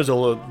 But sometimes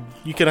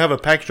you can have a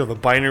package of a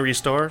binary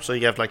star, so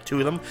you have like two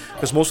of them,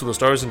 because most of the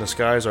stars in the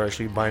skies are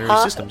actually binary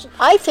systems.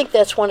 I think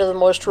that's one of the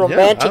most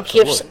romantic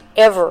gifts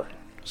ever.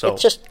 So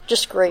it's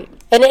just great,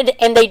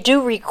 and they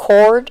do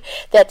record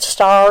that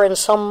star in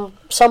some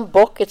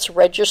book. It's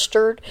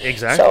registered.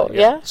 Exactly.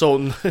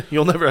 So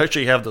you'll never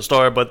actually have the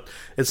star, but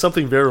it's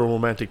something very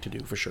romantic to do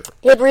for sure.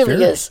 It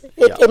really is.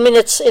 I mean,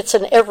 it's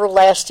an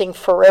everlasting,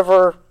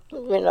 forever.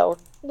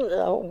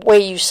 Way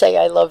you say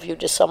 "I love you"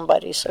 to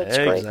somebody. So it's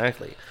great.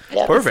 Exactly.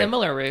 Yeah. Perfect.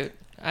 Similar route.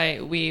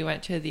 We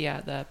went to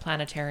the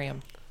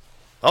planetarium.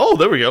 Oh,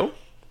 there we go.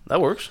 That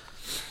works.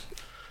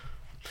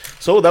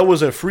 So that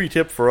was a free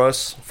tip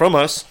from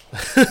us.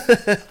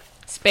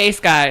 Space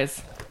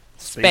guys.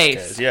 Space.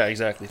 Guys. Yeah,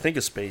 exactly. Think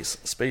of space.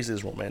 Space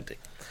is romantic.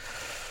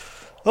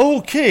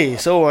 Okay,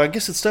 so I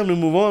guess it's time to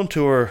move on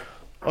to our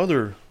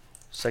other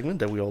segment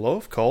that we all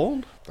love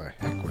called... The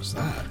heck was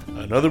that?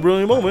 Another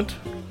Brilliant Moment.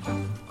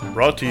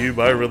 Brought to you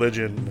by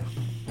religion.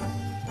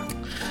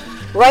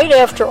 Right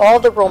after all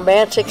the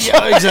romantics.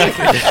 Yeah,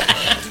 exactly.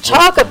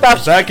 Talk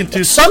about back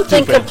into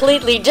something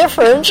completely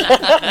different.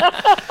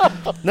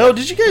 Now,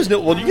 did you guys know?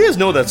 Well, you guys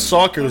know that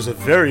soccer is a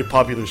very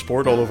popular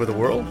sport all over the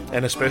world,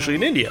 and especially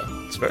in India.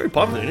 It's very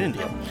popular in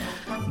India.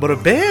 But a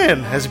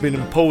ban has been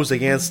imposed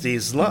against the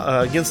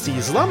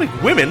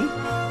Islamic women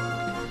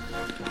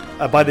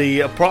by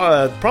the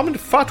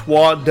prominent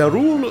Fatwa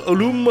Darul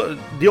Uloom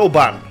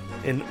Deoband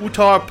in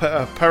Uttar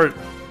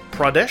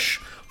Pradesh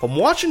from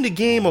watching the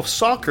game of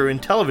soccer in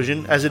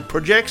television as it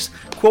projects,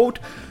 quote,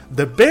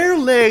 the bare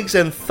legs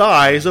and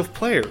thighs of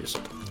players.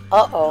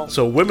 Uh-oh.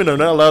 So women are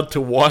not allowed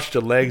to watch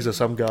the legs of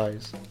some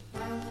guys.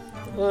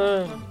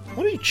 Mm.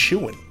 What are you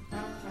chewing?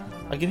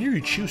 I can hear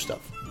you chew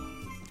stuff.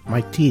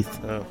 My teeth.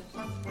 Oh,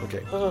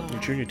 okay. You're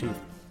chewing your teeth.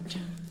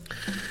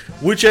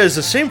 Which is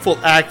a shameful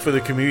act for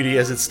the community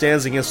as it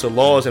stands against the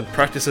laws and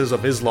practices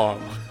of Islam.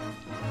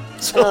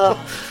 So,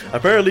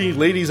 apparently,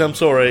 ladies, I'm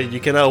sorry, you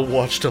cannot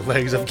watch the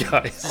legs of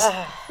guys.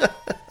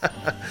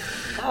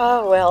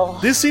 Oh, well.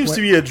 This seems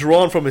to be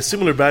drawn from a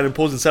similar ban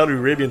imposed in Saudi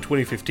Arabia in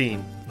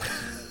 2015.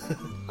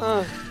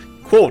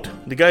 Quote,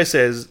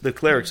 the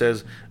cleric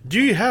says, do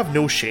you have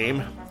no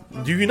shame?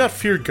 Do you not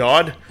fear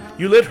God?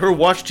 You let her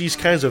watch these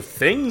kinds of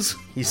things?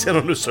 He said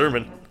on the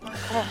sermon.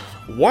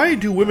 Why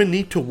do women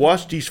need to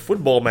watch these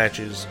football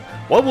matches?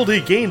 What will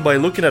they gain by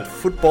looking at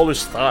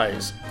footballers'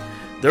 thighs?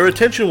 Their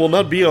attention will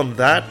not be on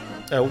that,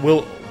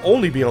 will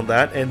only be on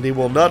that, and they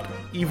will not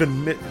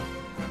even miss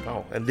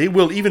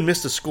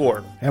the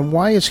score. And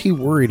why is he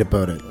worried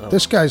about it? Oh.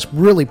 This guy's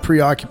really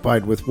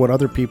preoccupied with what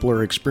other people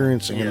are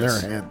experiencing in their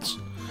heads.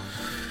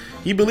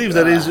 He believes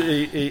that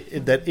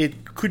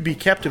it could be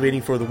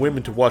captivating for the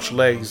women to watch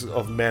legs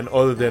of men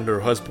other than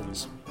their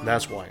husbands.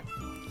 That's why.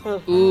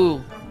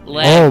 Ooh,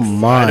 legs. Oh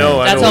my! I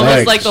know, That's almost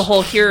legs. like the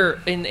whole here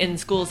in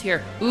schools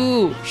here.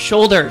 Ooh,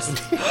 shoulders.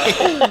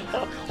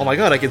 Oh my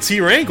God! I can see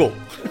your ankle.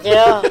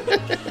 Yeah.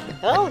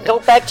 Well, go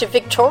back to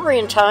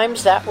Victorian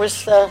times. That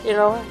was,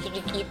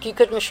 you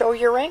couldn't show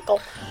your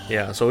ankle.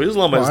 Yeah. So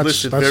Islam has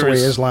listed that's various.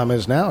 the way Islam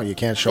is now. You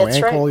can't show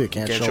ankle. Right. You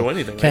can't show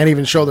anything. Can't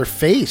even show their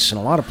face in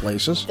a lot of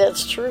places.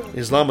 That's true.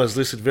 Islam has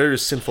listed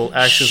various sinful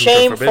actions.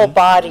 Shameful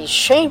bodies.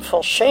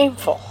 Shameful.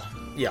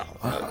 Yeah.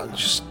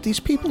 Just these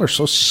people are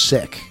so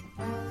sick.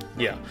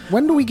 Yeah.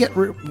 When do we get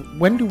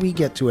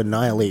to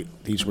annihilate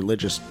these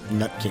religious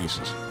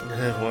nutcases?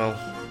 Well,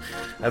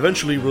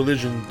 eventually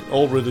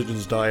all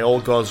religions die.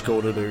 All gods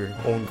go to their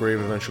own grave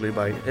eventually.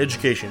 By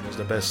education is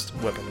the best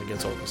weapon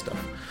against all this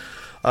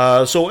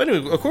stuff. So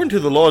anyway, according to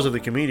the laws of the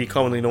community,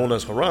 commonly known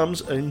as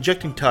harams,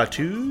 injecting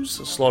tattoos,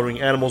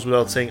 slaughtering animals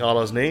without saying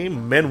Allah's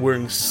name, men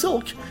wearing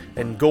silk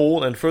and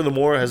gold, and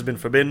furthermore has been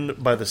forbidden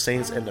by the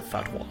saints and the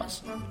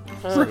fatwas.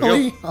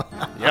 Really?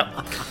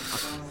 Yep.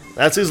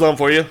 That's Islam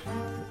for you.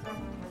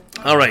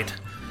 All right.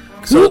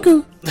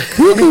 So,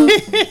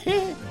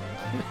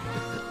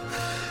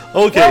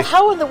 Okay. Well,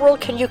 how in the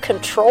world can you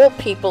control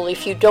people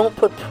if you don't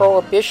put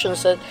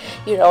prohibitions that,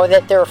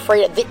 that they're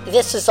afraid of?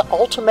 This is the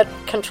ultimate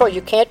control.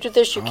 You can't do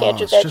this, you can't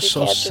do that, it's just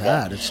you can't so do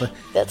sad. that. It's like,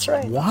 that's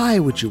right. Why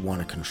would you want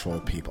to control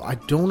people? I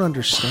don't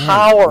understand.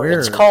 Power.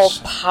 It's called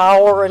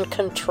power and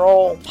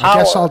control. Power. I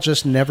guess I'll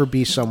just never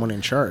be someone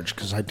in charge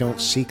because I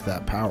don't seek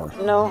that power.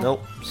 No.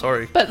 Nope.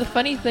 Sorry. But the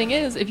funny thing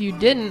is, if you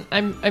didn't,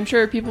 I'm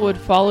sure people would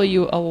follow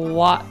you a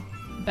lot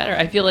better.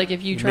 I feel like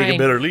if you try Make a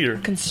better leader.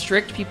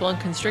 constrict people,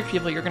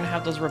 you're going to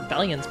have those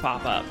rebellions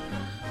pop up.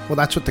 Well,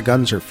 that's what the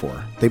guns are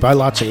for. They buy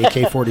lots of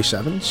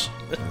AK-47s.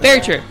 Very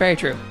true. Very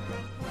true.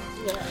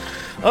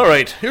 All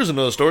right, here's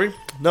another story.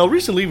 Now,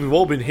 recently we've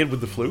all been hit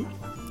with the flu.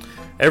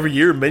 Every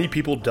year, many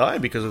people die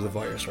because of the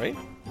virus, right?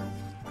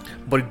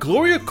 But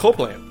Gloria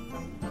Copeland,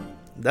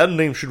 that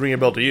name should ring a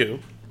bell to you.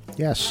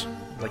 Yes.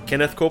 Like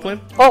Kenneth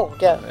Copeland? Oh,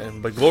 yeah.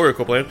 But Gloria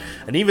Copeland,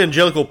 an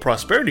evangelical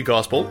prosperity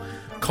gospel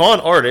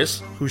con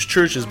artist whose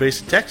church is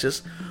based in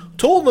Texas,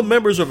 told the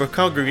members of her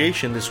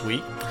congregation this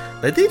week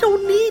that they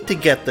don't need to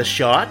get the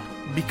shot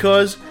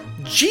because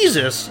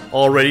Jesus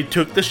already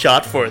took the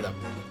shot for them.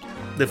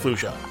 The flu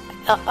shot.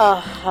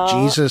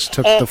 Jesus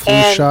took the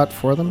flu shot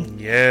for them?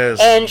 Yes.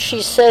 And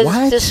she says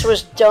this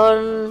was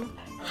done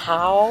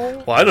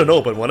how? Well, I don't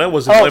know, but when I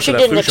was in line for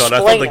that flu shot, I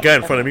thought the guy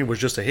in front of me was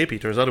just a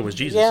hippie. Turns out it was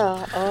Jesus.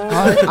 Yeah.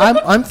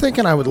 I'm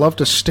thinking I would love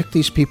to stick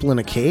these people in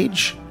a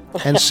cage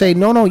and say,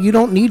 no, you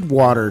don't need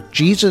water.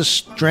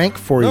 Jesus drank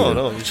for you.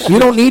 No. You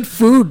don't need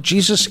food.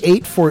 Jesus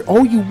ate for you.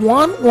 Oh, you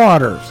want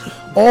water.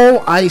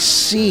 Oh, I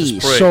see.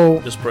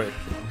 Just pray.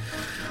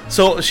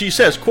 So she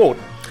says, quote,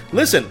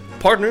 "Listen,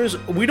 partners,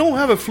 we don't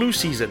have a flu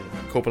season,"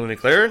 Copeland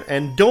declared,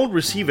 and don't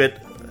receive it.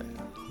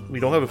 We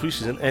don't have a flu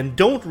season, and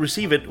don't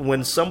receive it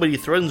when somebody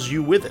threatens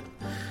you with it.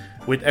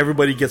 When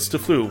everybody gets the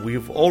flu,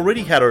 we've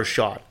already had our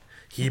shot.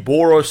 He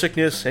bore our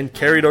sickness and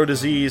carried our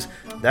disease.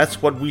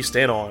 That's what we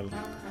stand on.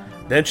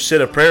 Then she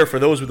said a prayer for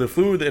those with the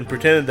flu and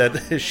pretended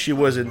that she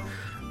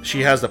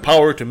has the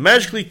power to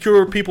magically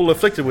cure people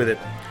afflicted with it.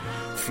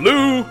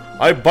 "Flu,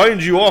 I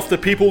bind you off the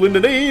people in the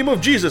name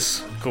of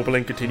Jesus,"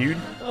 Copeland continued.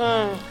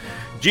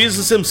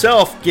 Jesus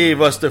himself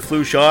gave us the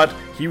flu shot.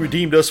 He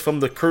redeemed us from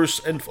the curse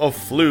of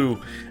flu,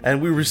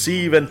 and we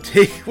receive and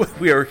take what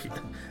we are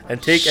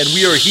and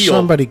we are healed.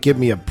 Somebody give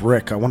me a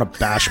brick. I want to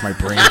bash my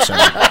brains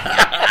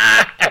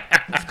out.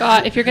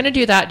 Scott, if you're going to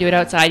do that, do it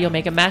outside. You'll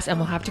make a mess, and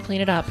we'll have to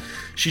clean it up.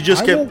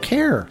 I won't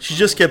care. She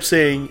just kept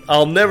saying,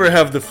 "I'll never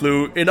have the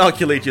flu.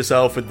 Inoculate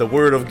yourself with the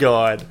word of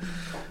God."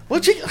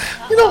 Well,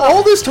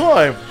 all this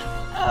time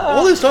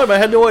I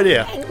had no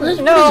idea. What is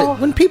it?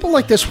 When people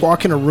like this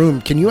walk in a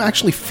room, can you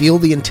actually feel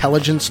the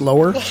intelligence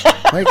lower?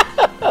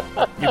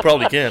 You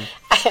probably can.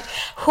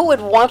 Who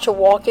would want to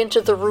walk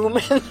into the room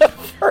in the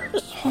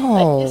first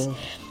place?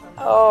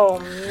 Oh,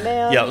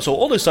 man. Yeah, so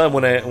all this time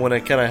when I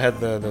kind of had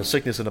the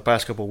sickness in the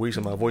past couple of weeks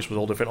and my voice was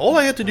all different, all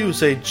I had to do was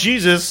say,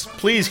 "Jesus,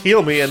 please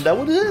heal me," and that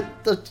was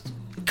it.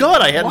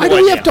 God, I had Why no idea.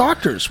 do we have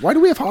doctors? Why do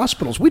we have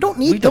hospitals? We don't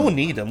need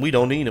them. We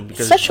don't need them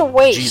because such a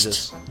waste.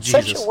 Jesus.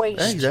 Such a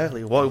waste.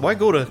 Exactly. Why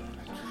go to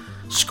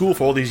school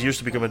for all these years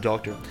to become a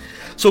doctor?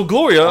 So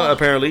Gloria,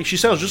 apparently, she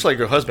sounds just like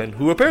her husband,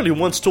 who apparently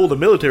once told the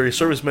military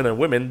servicemen and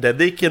women that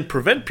they can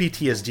prevent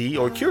PTSD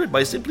or cure it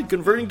by simply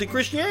converting to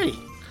Christianity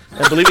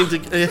and believing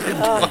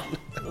to.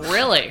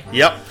 Really?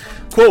 Yep.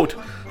 Quote,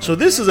 "So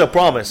this is a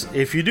promise.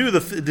 If you do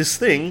this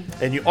thing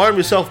and you arm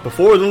yourself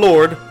before the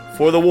Lord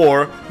for the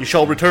war, you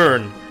shall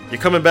return. You're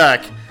coming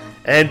back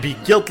and be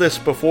guiltless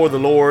before the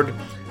Lord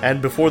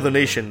and before the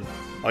nation.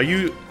 Are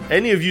you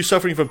any of you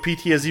suffering from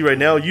PTSD right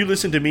now? You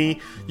listen to me.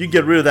 You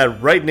get rid of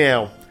that right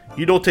now.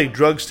 You don't take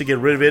drugs to get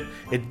rid of it.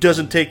 It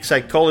doesn't take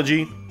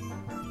psychology.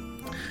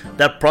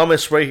 That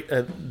promise right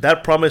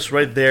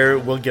there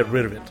will get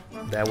rid of it."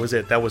 That was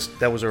it. That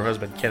was her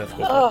husband, Kenneth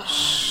Copeland.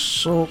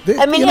 So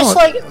it's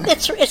like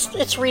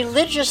it's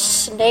religious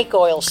snake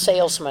oil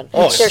salesman.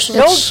 There's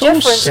no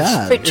difference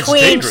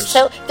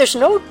there's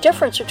no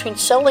difference between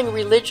selling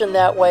religion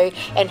that way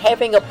and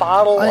having a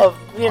bottle of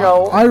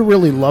I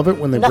really love it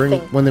when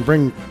they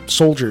bring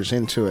soldiers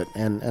into it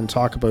and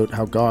talk about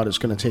how God is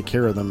going to take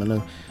care of them.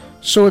 And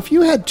so if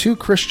you had two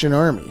Christian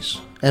armies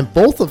and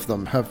both of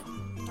them have.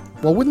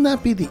 Well, wouldn't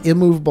that be the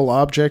immovable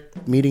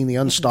object meeting the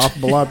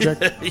unstoppable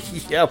object?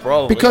 Yeah,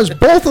 probably. Because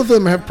both of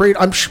them have prayed.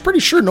 I'm pretty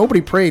sure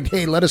nobody prayed,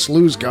 "Hey, let us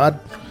lose, God."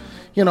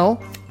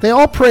 They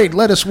all prayed,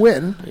 "Let us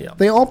win." Yeah.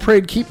 They all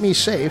prayed, "Keep me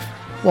safe."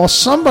 Well,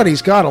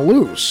 somebody's got to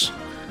lose.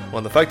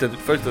 Well, the fact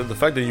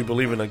that you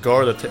believe in a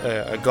God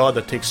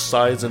that takes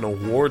sides in a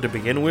war to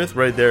begin with,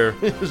 right there,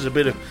 is a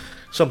bit of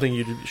something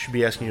you should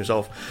be asking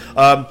yourself.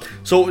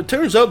 So it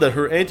turns out that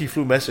her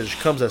anti-flu message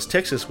comes as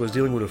Texas was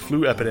dealing with a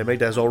flu epidemic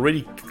that has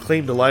already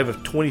claimed the life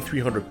of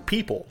 2,300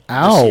 people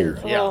this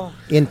year. Yeah.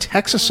 In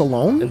Texas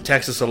alone? In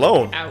Texas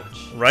alone. Ouch.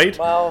 Right?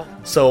 Wow.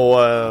 So,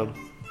 I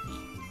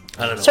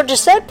don't know. So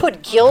does that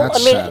put guilt?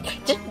 That's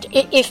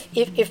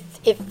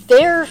if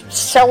they're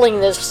selling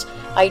this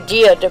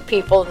idea to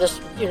people, does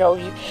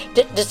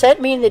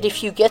that mean that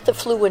if you get the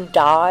flu and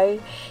die,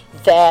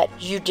 that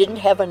you didn't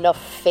have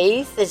enough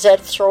faith? Is that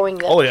throwing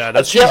that? Oh yeah,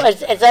 that's guilt?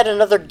 Is that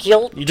another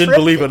guilt? You didn't trip?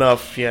 believe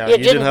enough. Yeah, you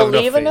didn't have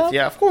believe enough faith. enough.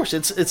 Yeah, of course.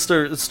 It's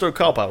their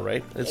cop out,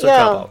 right? It's their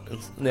cop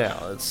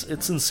out.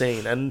 It's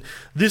insane. And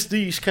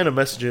these kind of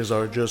messages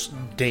are just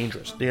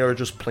dangerous. They are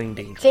just plain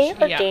dangerous. They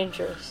are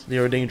dangerous. They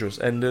are dangerous.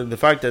 And the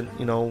fact that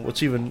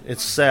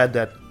it's sad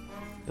that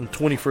in the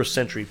 21st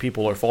century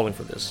people are falling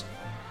for this.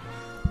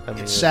 I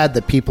mean, it's sad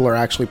that people are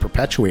actually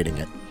perpetuating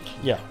it.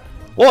 Yeah.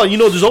 Well,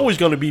 there's always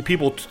going to be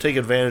people to take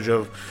advantage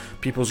of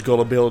people's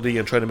gullibility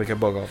and try to make a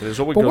bug off it. There's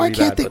always going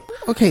to be that.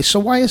 Okay, so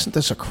why isn't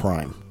this a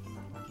crime?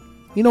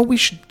 We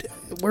should.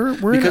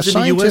 We're in a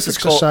scientific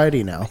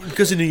society now.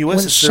 Because in the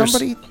U.S.,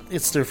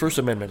 it's their First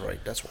Amendment right.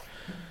 That's why.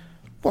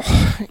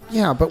 Well,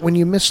 yeah, but when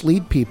you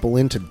mislead people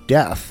into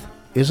death,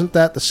 isn't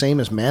that the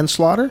same as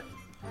manslaughter?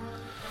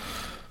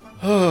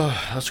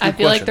 That's a good I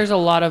feel question. like there's a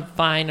lot of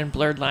fine and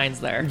blurred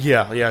lines there.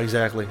 Yeah,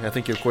 exactly. I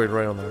think you're quite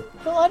right on that.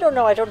 Well, I don't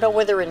know. I don't know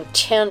whether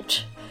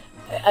intent.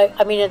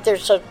 I mean,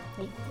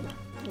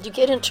 you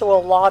get into a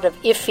lot of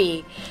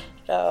iffy.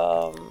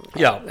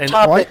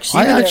 Topics.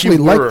 I actually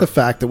like the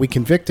fact that we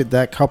convicted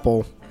that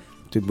couple.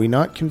 Did we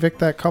not convict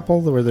that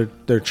couple where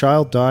their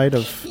child died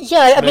of?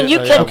 Yeah, I mean, you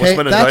can. Okay,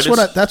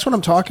 that's what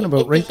I'm talking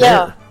about right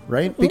there.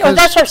 Right? Because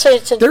that's what I'm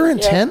saying. Their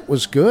intent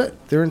was good.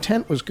 Their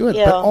intent was good.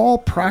 Yeah. But all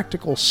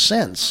practical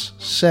sense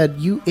said,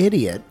 you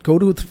idiot, go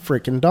to the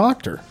freaking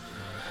doctor.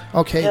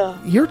 Okay,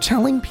 you're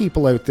telling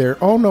people out there,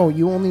 oh no,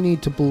 you only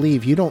need to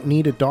believe. You don't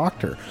need a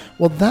doctor.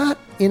 Well, that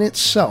in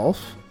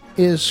itself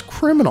is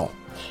criminal.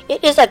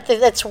 It is.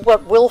 That's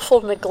what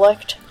willful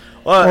neglect.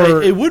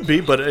 It would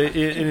be, but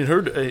in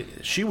her,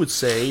 she would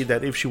say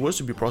that if she was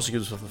to be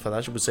prosecuted for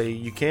that, she would say,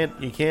 you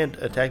can't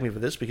attack me for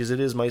this because it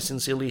is my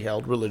sincerely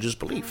held religious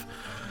belief.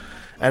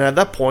 And at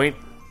that point,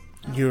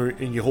 your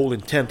whole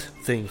intent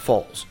thing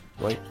falls,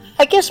 right?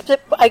 I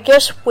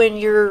guess when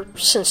your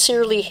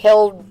sincerely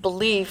held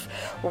belief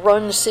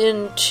runs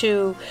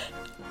into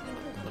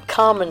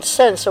common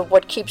sense of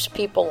what keeps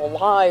people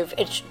alive,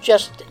 it's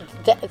just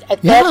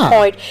at that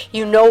point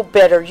you know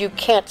better. You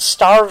can't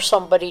starve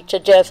somebody to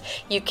death.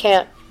 You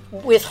can't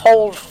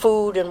withhold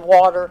food and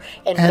water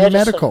and medicine.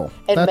 Medical.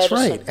 That's medicine.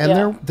 Right.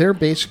 And they're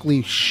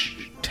basically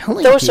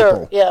telling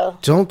people,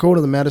 don't go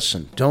to the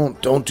medicine.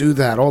 Don't do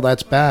that. Oh,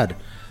 that's bad.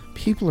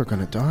 People are going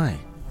to die,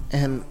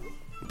 and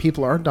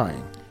people are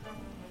dying.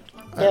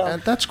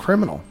 That's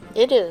criminal.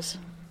 It is.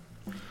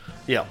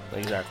 Yeah,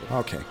 exactly.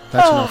 Okay,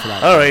 that's enough of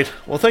that. All right.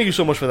 Well, thank you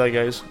so much for that,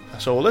 guys.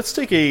 So let's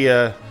take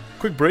a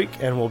quick break,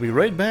 and we'll be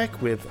right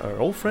back with our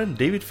old friend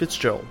David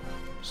Fitzgerald.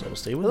 So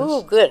stay with us.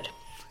 Ooh, good.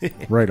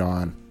 Right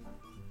on.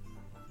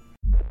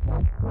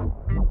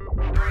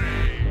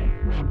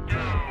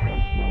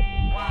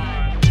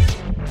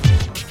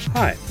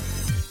 Hi,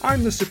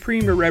 I'm the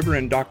Supreme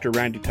Irreverend Dr.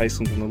 Randy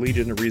Tyson from the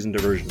Legion of Reason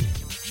Diversion.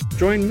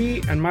 Join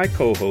me and my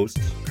co-hosts,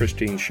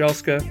 Christine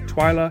Shelska,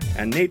 Twyla,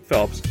 and Nate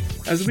Phelps,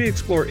 as we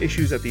explore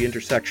issues at the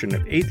intersection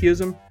of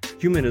atheism,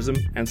 humanism,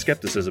 and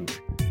skepticism.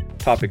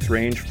 Topics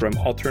range from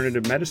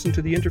alternative medicine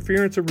to the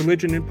interference of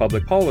religion in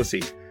public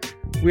policy.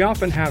 We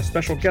often have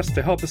special guests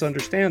to help us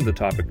understand the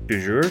topic du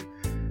jour.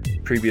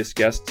 Previous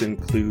guests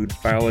include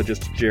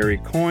biologist Jerry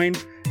Coyne,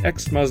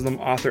 ex-Muslim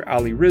author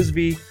Ali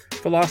Rizvi,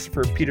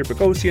 philosopher Peter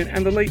Boghossian,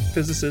 and the late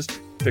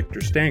physicist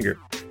Victor Stanger.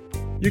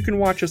 You can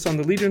watch us on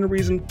the Legion of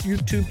Reason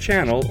YouTube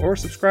channel or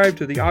subscribe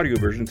to the audio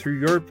version through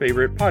your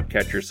favorite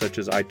podcatchers such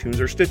as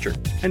iTunes or Stitcher.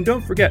 And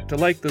don't forget to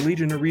like the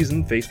Legion of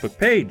Reason Facebook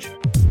page.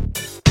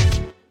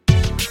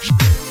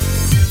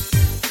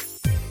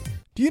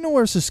 Do you know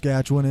where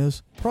Saskatchewan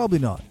is? Probably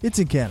not. It's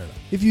in Canada.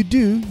 If you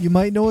do, you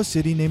might know a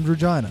city named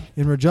Regina.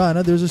 In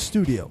Regina, there's a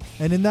studio.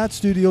 And in that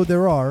studio,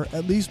 there are,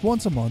 at least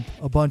once a month,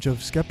 a bunch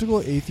of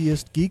skeptical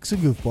atheist geeks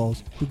and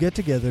goofballs who get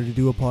together to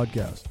do a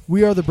podcast.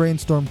 We are the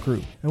Brainstorm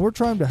Crew, and we're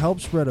trying to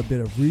help spread a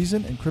bit of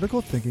reason and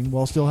critical thinking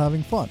while still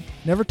having fun.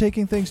 Never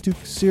taking things too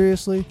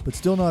seriously, but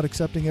still not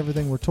accepting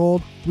everything we're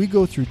told. We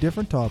go through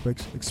different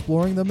topics,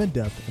 exploring them in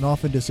depth, and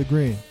often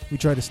disagreeing. We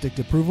try to stick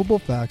to provable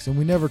facts, and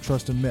we never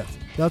trust in myth.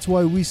 That's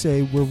why we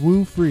say we're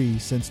woo-free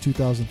since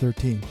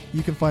 2013.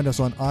 You can find us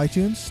on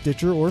iTunes,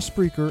 Stitcher, or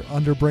Spreaker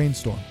under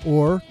Brainstorm,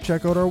 or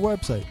check out our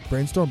website,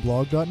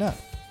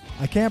 brainstormblog.net.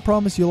 I can't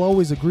promise you'll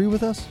always agree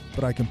with us,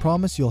 but I can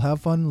promise you'll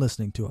have fun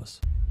listening to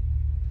us.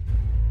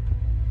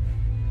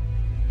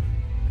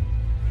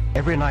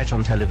 Every night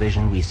on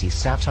television we see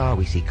satire,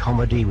 we see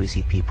comedy, we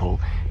see people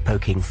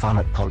poking fun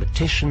at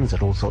politicians,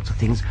 at all sorts of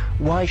things.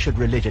 Why should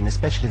religion,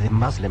 especially the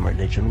Muslim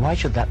religion, why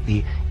should that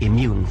be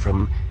immune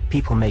from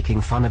people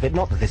making fun of it?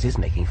 Not that this is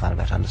making fun of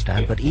it, I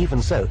understand, but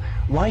even so,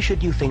 why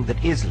should you think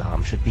that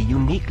Islam should be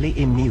uniquely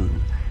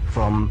immune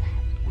from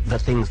the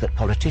things that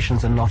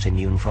politicians are not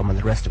immune from and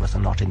the rest of us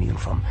are not immune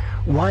from?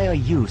 Why are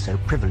you so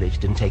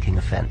privileged in taking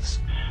offense?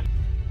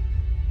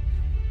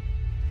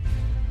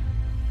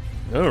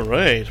 All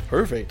right,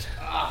 perfect.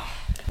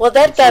 Well,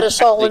 that got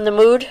us all in the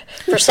mood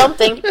for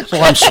something.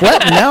 Well, I'm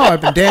sweating now.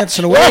 I've been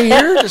dancing away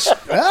here.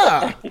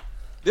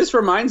 This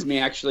reminds me,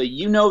 actually,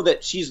 you know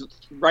that she's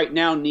right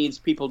now needs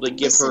people to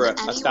give her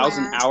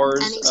 1,000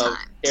 hours of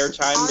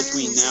airtime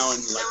between now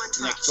and like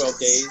the next 12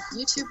 days.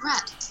 YouTube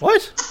Red.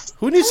 What?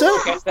 Who needs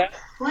that?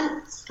 I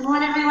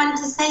want everyone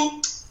to say,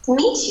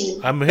 meet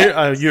you. I'm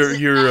here.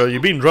 You're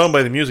being drawn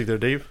by the music there,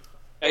 Dave.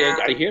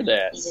 I hear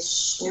that. He's a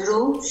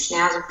schnoodle,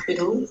 schnauzer,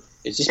 poodle.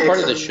 Is this part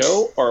of the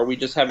show, or are we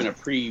just having a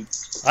pre...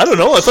 I don't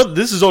know. I thought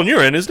this is on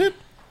your end, isn't it?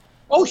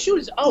 Oh,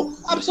 shoot. Oh,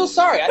 I'm so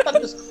sorry. I thought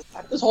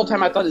this whole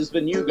time I thought it's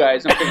been you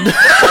guys. I'm thinking...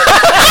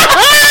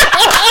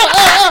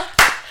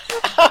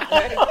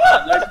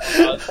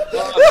 I'm so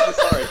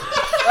sorry.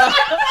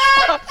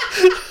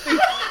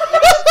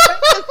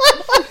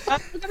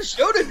 I've got a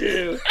show to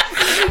do.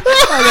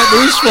 I got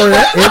news for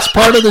you. It's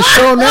part of the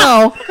show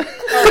now.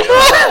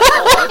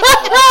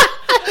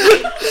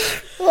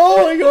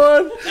 Oh my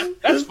god.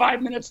 That's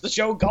 5 minutes of the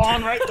show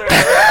gone right there.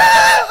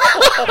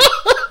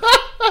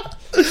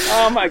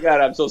 Oh my god,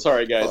 I'm so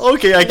sorry, guys.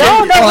 Okay, I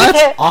can't.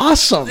 That's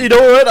awesome. You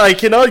know what? I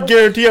cannot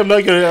guarantee I'm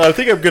not gonna. I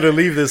think I'm gonna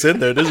leave this in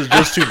there. This is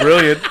just too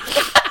brilliant.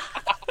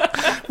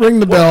 Ring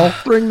the bell.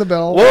 Ring the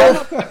bell.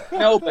 Well,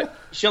 no, but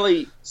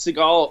Shelley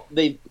Segal,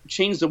 they've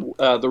changed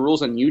the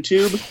rules on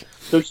YouTube,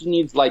 so she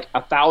needs like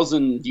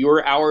 1,000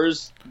 viewer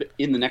hours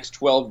in the next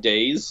 12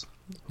 days.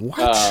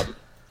 What?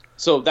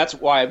 So that's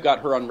why I've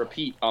got her on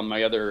repeat on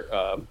my other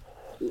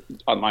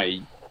on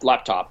my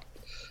laptop.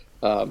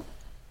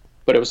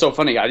 But it was so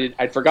funny.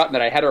 I'd forgotten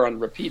that I had her on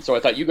repeat, so I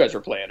thought you guys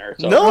were playing her.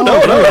 So. No.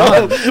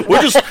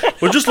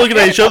 We're just looking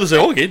at each other and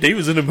saying, "Okay, Dave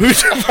is in a mood.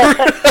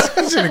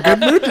 He's in a good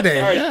mood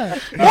today." Right. Yeah.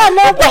 Yeah,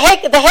 no,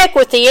 the heck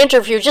with the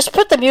interview. Just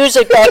put the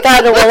music back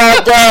on and we'll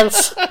all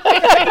dance.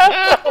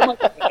 So much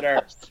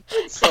better.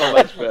 So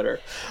much better.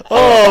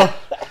 Oh.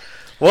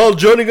 Well,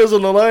 joining us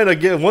on the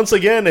line once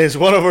again is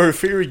one of our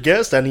favorite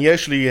guests, and he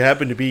actually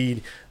happened to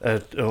be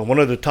one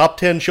of the top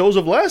 10 shows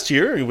of last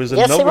year. He was in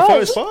number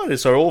 5 spot.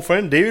 It's our old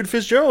friend David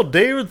Fitzgerald.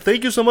 David,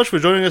 thank you so much for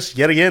joining us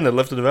yet again at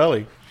Left of the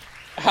Valley.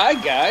 Hi,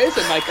 guys,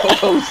 and my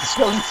co-host,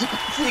 Shelley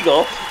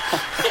Segal.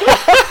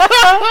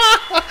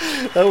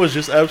 That was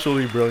just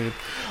absolutely brilliant.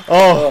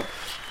 Oh,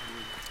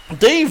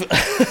 Dave.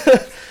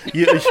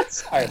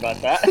 Sorry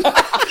about that.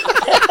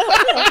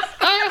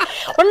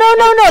 Well,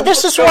 no.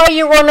 This is why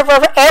you're one of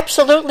our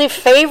absolutely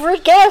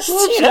favorite guests.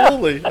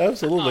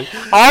 Absolutely.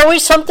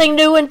 Always something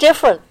new and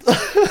different.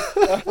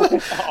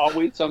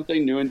 Always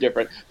something new and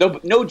different. Though,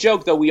 no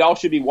joke, though, we all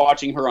should be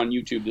watching her on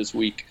YouTube this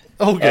week.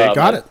 Okay,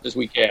 got it. This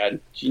weekend.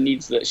 She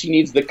needs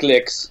the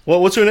clicks.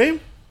 Well, what's her name?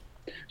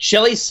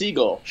 Shelley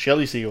Segal.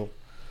 Shelley Segal.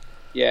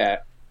 Yeah,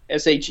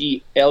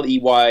 SHELEY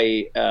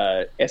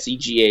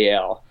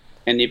SEGAL.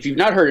 And if you've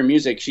not heard her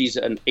music, she's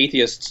an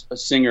atheist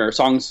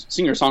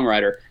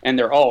singer-songwriter, and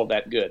they're all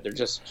that good.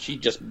 She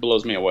just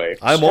blows me away.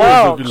 I'm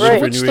always looking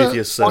for new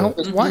atheists.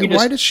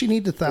 Why does she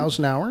need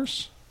 1,000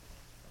 hours?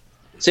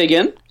 Say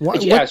again?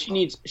 She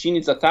needs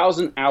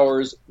 1,000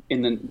 hours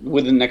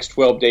within the next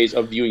 12 days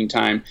of viewing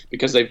time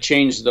because they've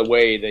changed the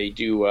way they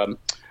do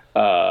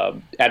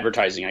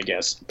advertising, I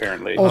guess,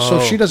 apparently. Oh, so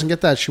if she doesn't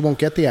get that, she won't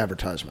get the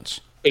advertisements.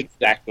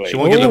 Exactly. She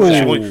won't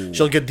get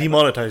she'll get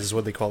demonetized is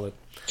what they call it.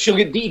 She'll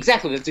get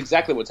exactly. That's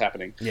exactly what's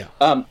happening. Yeah.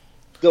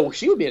 Though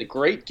she would be a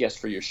great guest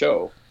for your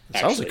show.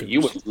 Actually, like you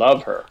would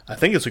love her. I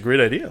think it's a great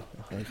idea.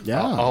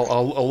 Yeah.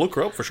 I'll look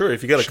her up for sure.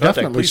 If you got a She contact,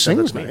 definitely please send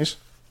it sings to me. nice.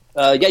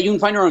 Yeah, you can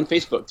find her on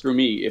Facebook through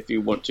me if you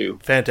want to.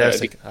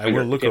 Fantastic. I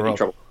will look her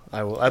up.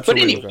 I will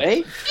absolutely look her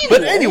up.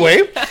 But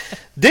anyway,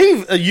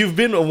 Dave, you've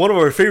been one of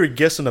our favorite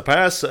guests in the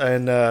past,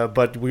 and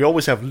but we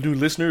always have new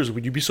listeners.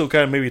 Would you be so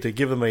kind maybe to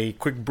give them a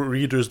quick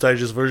Reader's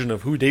Digest version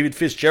of who David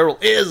Fitzgerald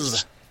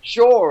is?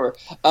 Sure.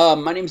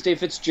 My name's Dave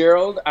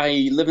Fitzgerald.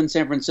 I live in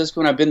San Francisco,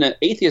 and I've been an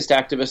atheist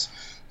activist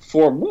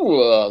for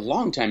a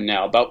long time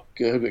now, about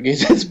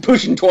it's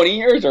pushing 20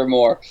 years or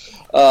more.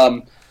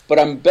 But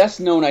I'm best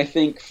known, I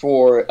think,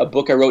 for a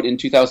book I wrote in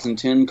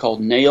 2010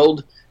 called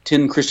Nailed,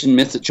 10 Christian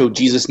Myths That Show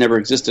Jesus Never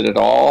Existed at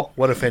All.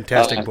 What a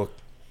fantastic book.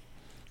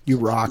 You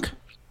rock.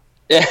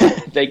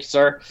 Thank you,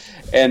 sir.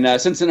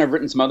 And since then, I've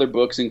written some other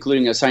books,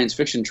 including a science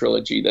fiction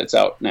trilogy that's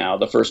out now.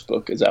 The first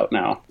book is out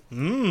now.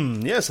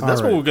 Yes, and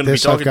that's what we're going to be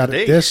talking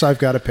today. This I've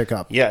got to pick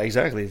up. Yeah,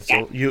 exactly.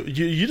 So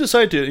you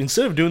decide to,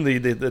 instead of doing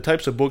the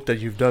types of book that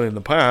you've done in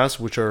the past,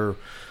 which are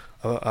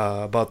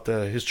about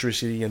the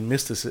historicity and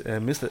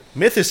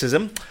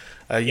mythicism,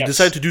 you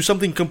decide to do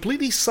something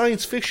completely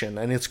science fiction,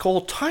 and it's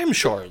called Time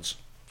Shards.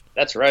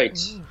 That's right.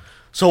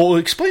 So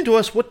explain to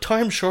us what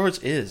Time Shards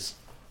is.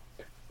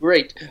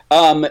 Great.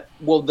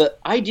 Well, the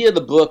idea of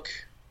the book,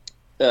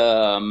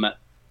 in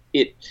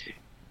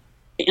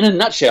a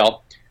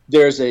nutshell,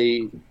 there's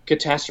a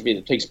catastrophe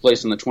that takes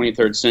place in the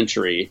 23rd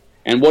century,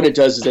 and what it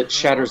does is it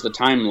shatters the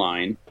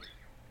timeline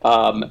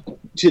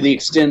to the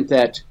extent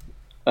that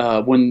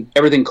when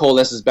everything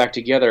coalesces back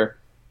together,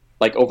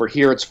 like over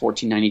here it's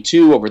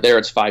 1492, over there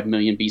it's 5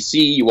 million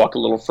BC, you walk a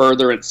little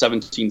further, it's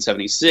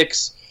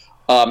 1776.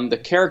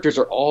 The characters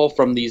are all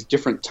from these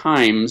different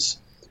times.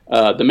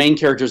 The main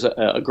character is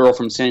a girl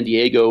from San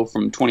Diego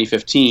from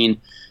 2015,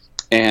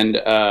 and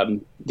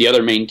the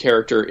other main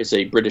character is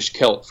a British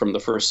Celt from the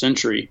 1st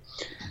century.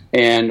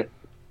 And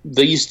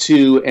these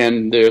two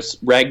and this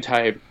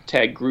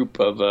ragtag group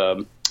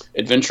of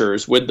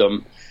adventurers with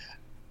them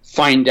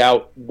find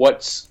out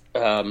what's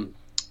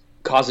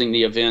causing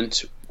the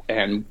event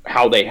and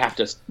how they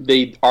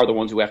are the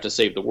ones who have to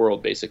save the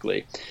world,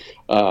 basically.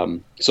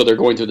 So they're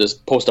going through this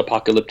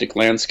post-apocalyptic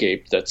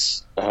landscape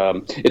that's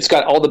it's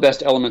got all the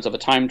best elements of a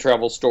time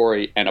travel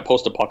story and a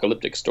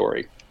post-apocalyptic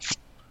story.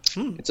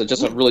 It's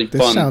just a really fun.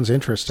 This sounds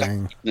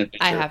interesting.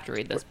 I have to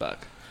read this book.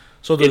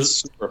 So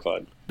it's super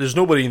fun. There's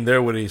nobody in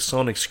there with a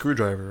sonic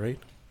screwdriver, right?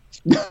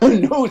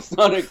 No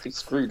sonic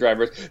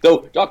screwdrivers.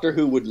 Though Doctor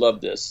Who would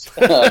love this.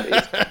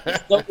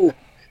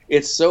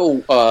 It's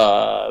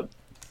so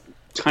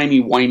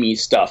timey-wimey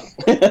stuff.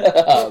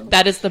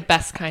 That is the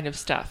best kind of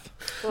stuff.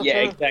 Yeah,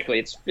 exactly.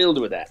 It's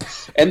filled with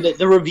that. And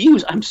the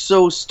reviews, I'm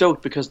so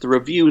stoked because the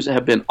reviews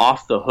have been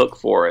off the hook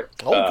for it.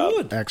 Oh,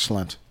 good.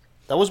 Excellent.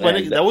 That was my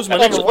next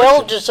question.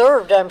 Well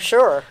deserved, I'm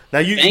sure.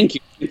 Now thank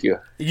you.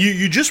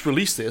 You just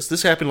released this.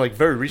 This happened like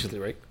very recently,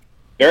 right?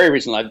 Very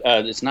recently.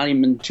 It's not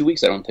even 2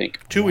 weeks, I don't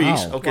think. 2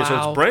 weeks. Okay, so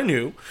it's brand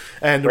new,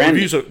 and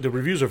the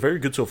reviews are very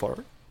good so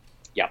far.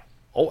 Yeah.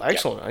 Oh,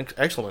 excellent,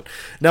 excellent.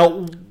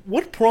 Now,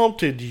 what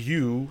prompted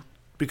you?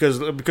 Because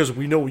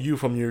we know you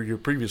from your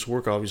previous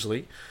work,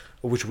 obviously,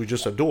 which we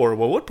just adore.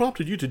 Well, what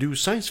prompted you to do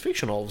science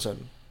fiction all of a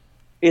sudden?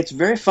 It's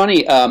very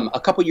funny. A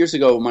couple years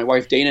ago, my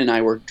wife Dana and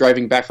I were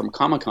driving back from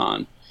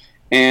Comic-Con,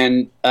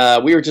 and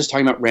we were just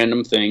talking about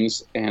random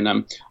things. And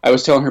I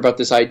was telling her about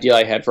this idea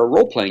I had for a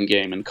role-playing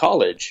game in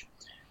college,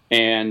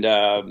 and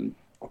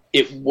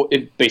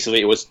it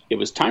basically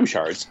was time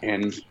shards.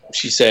 And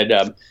she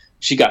said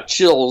she got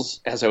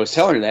chills as I was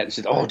telling her that, and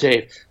she said, "Oh,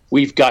 Dave,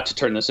 we've got to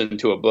turn this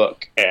into a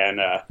book."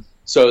 And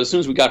so as soon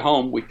as we got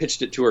home, we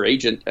pitched it to her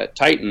agent at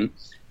Titan.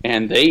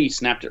 And they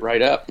snapped it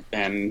right up,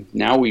 and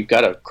now we've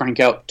got to crank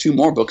out 2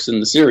 more books in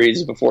the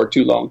series before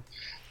too long,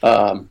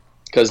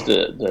 because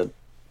the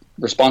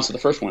response to the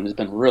first one has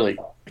been really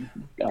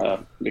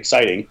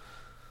exciting.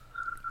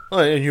 Oh,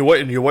 and your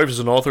wife is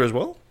an author as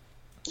well?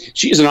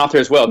 She is an author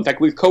as well. In fact,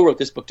 we co-wrote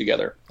this book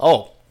together.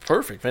 Oh,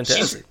 perfect,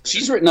 fantastic.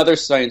 She's written other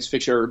science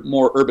fiction or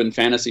more urban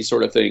fantasy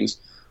sort of things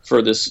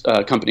for this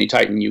company,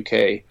 Titan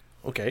UK.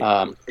 Okay.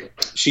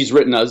 She's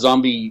written a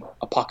zombie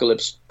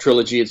apocalypse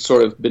trilogy. It's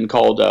sort of been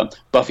called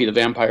Buffy the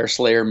Vampire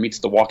Slayer meets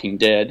The Walking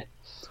Dead.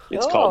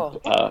 It's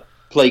called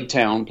Plague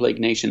Town, Plague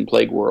Nation,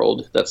 Plague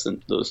World. That's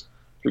those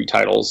 3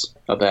 titles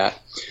of that.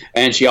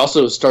 And she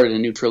also started a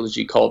new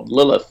trilogy called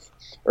Lilith,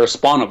 or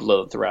Spawn of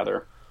Lilith,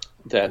 rather.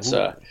 That's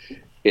an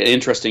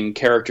interesting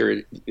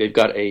character. They've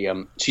got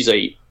she's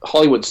a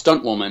Hollywood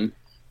stunt woman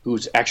who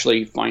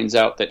actually finds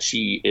out that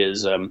she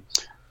is a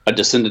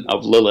descendant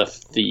of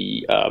Lilith,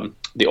 the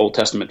Old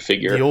Testament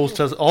figure. The Old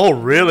Testament. Oh,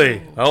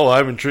 really? Oh,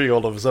 I'm intrigued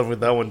all of a sudden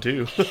with that one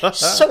too.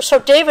 So,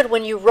 David,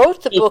 when you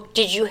wrote the book,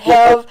 did you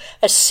have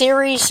a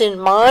series in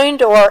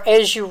mind, or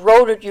as you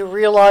wrote it, you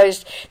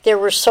realized there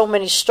were so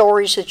many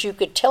stories that you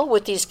could tell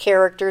with these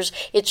characters,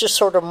 it just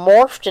sort of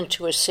morphed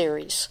into a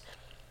series?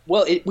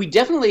 Well, we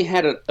definitely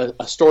had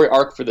a story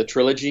arc for the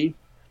trilogy,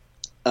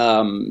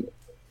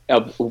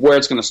 of where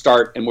it's going to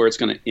start and where it's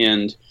going to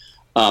end.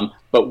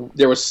 But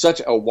there was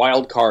such a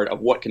wild card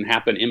of what can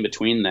happen in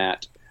between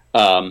that.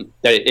 That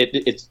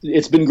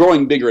it's been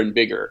growing bigger and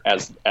bigger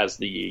as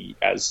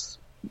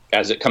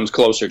it comes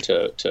closer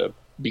to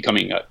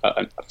becoming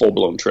a full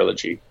blown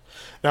trilogy.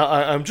 Now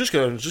I'm just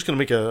gonna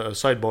make a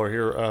sidebar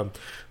here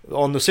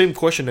on the same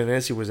question that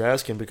Nancy was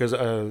asking, because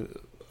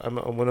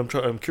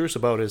I'm curious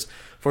about is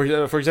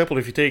for example,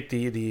 if you take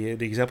the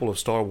example of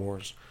Star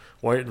Wars,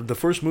 why the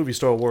first movie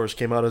Star Wars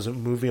came out as a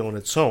movie on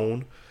its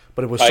own.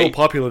 But it was so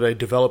popular that it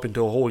developed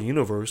into a whole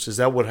universe. Is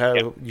that what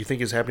you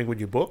think is happening with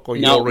your book? Or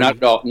no, not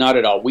at all. Not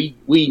at all. We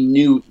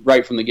knew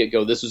right from the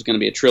get-go this was going to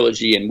be a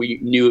trilogy, and we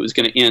knew it was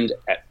going to end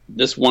at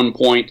this one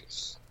point,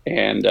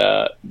 and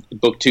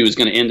book 2 is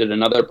going to end at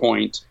another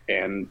point,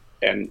 and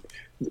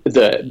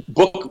the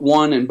book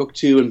 1 and book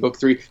 2 and book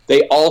 3,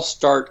 they all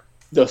start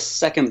the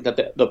second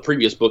that the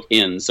previous book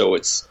ends. So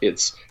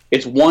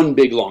it's one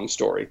big long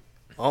story.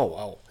 Oh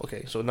wow!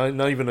 Okay, so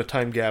not even a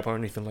time gap or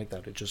anything like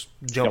that. It just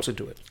jumps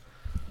into it.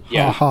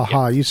 Yeah.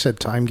 Ha! You said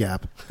time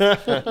gap.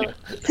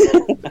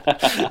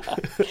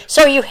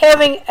 So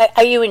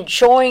are you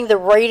enjoying the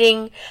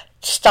writing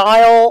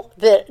style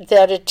that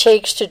it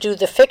takes to do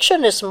the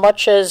fiction as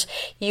much as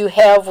you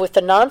have with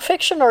the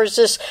nonfiction, or is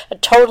this a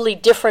totally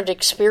different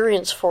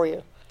experience for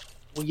you?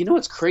 Well, you know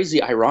what's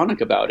crazy ironic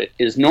about it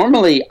is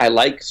normally I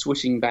like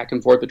switching back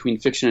and forth between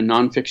fiction and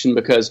nonfiction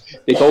because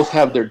they both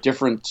have their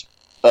different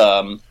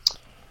pros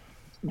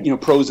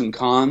and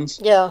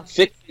cons. Yeah.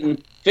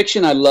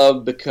 Fiction I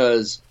love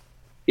because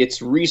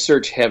it's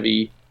research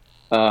heavy,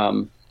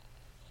 and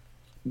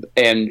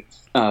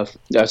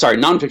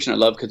nonfiction I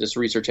love because it's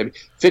research heavy.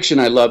 Fiction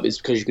I love is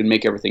because you can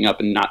make everything up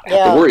and not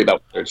have to worry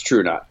about whether it's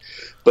true or not.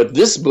 But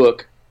this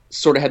book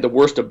sort of had the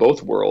worst of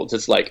both worlds.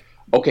 It's like,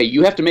 okay,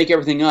 you have to make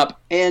everything up,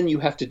 and you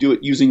have to do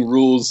it using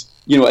rules,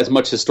 as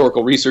much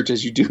historical research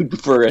as you do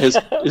for a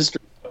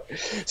history book.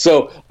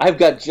 So I've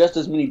got just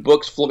as many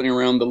books floating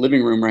around the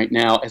living room right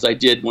now as I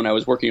did when I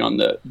was working on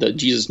the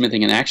Jesus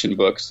Mything in Action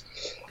books.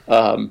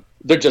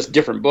 They're just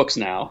different books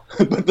now,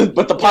 but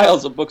the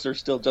piles of books are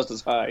still just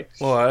as high.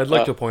 Well, I'd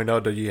like to point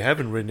out that you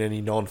haven't written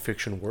any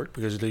non-fiction work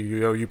because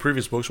your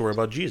previous books were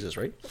about Jesus,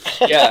 right?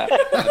 Yeah.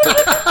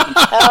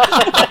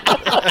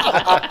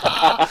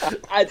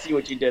 I see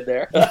what you did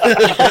there.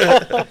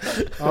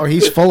 Oh,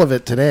 he's full of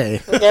it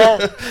today.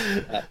 Yeah.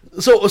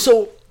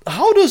 So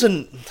how does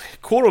an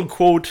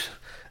quote-unquote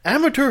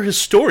amateur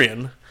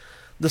historian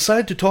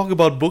decide to talk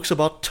about books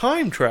about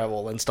time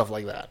travel and stuff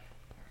like that?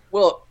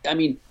 Well, I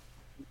mean,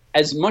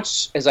 as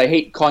much as I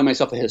hate calling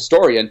myself a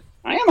historian,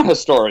 I am a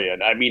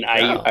historian. I mean,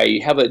 I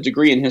have a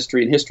degree in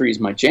history, and history is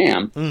my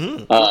jam.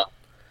 Mm-hmm.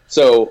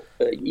 So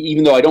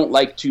even though I don't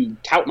like to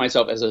tout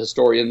myself as a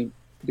historian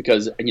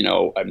because,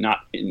 I'm not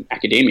in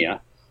academia,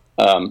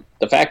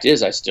 the fact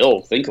is I still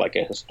think like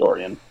a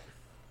historian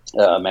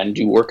and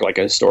do work like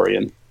a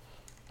historian.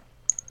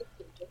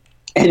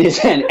 And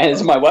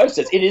as my wife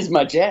says, it is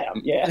my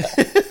jam. Yeah.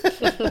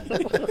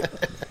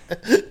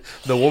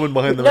 The woman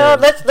behind the man.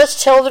 No,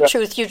 let's tell the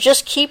truth. You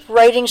just keep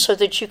writing so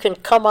that you can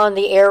come on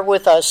the air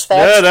with us.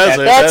 That's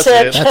it.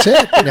 That's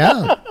it.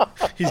 Yeah.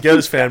 He's got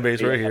his fan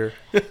base right here.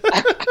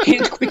 I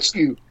can't quit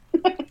you.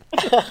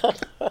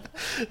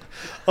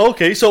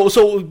 Okay, so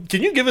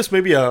can you give us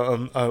maybe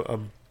a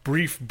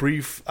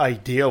brief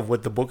idea of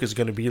what the book is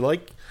going to be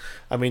like?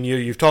 I mean,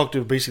 you've talked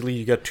to basically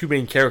you got two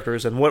main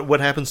characters, and what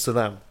happens to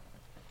them?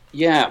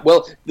 Yeah,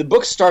 well, the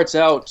book starts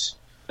out.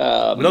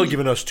 Without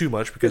giving us too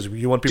much, because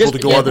you want people to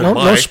go out there and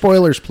buy. No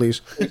spoilers, please.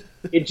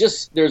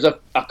 There's a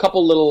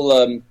couple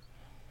little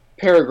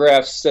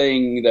paragraphs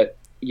saying that,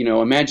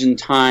 imagine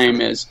time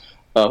as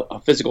a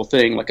physical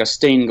thing, like a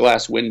stained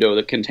glass window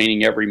that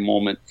containing every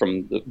moment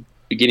from the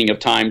beginning of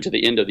time to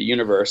the end of the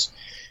universe.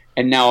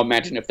 And now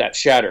imagine if that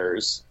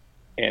shatters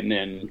and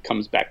then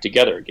comes back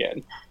together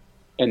again.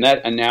 And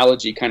that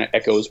analogy kind of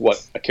echoes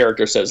what a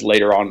character says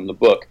later on in the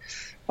book.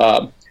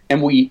 And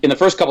in the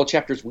first couple of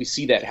chapters, we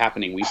see that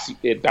happening. We see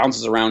it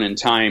bounces around in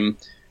time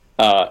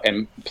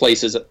and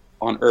places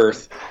on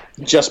Earth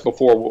just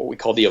before what we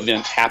call the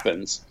event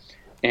happens.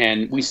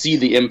 And we see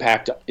the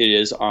impact it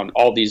is on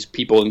all these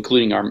people,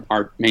 including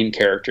our main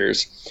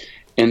characters.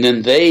 And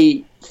then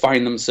they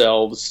find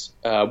themselves,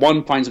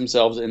 one finds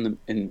themselves in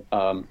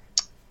the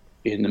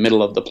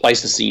middle of the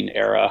Pleistocene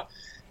era,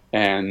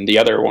 and the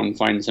other one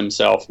finds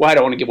himself, well, I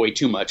don't want to give away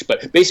too much,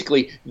 but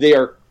basically they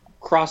are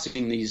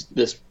crossing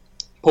this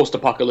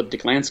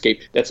post-apocalyptic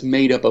landscape that's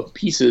made up of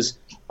pieces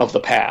of the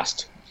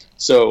past.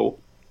 So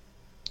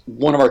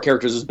one of our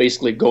characters is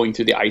basically going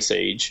through the Ice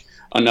Age.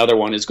 Another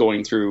one is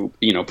going through,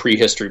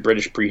 prehistory,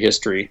 British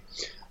prehistory,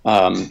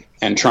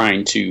 and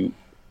trying to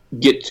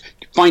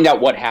find out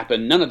what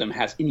happened. None of them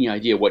has any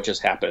idea what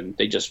just happened.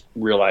 They just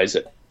realize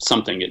that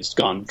something has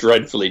gone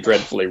dreadfully,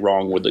 dreadfully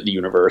wrong with the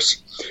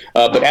universe.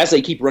 But as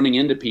they keep running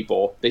into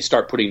people, they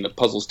start putting the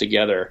puzzles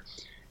together.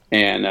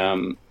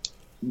 And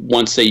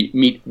once they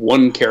meet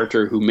one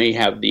character who may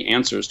have the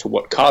answers to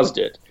what caused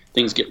it,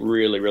 things get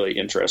really, really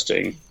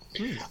interesting.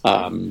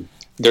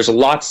 There's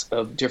lots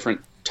of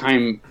different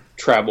time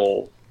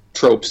travel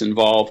tropes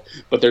involved,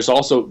 but there's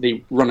also,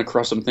 they run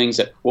across some things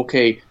that,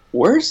 okay,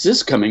 where's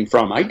this coming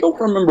from? I don't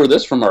remember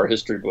this from our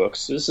history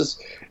books.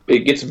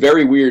 It gets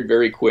very weird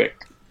very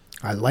quick.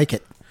 I like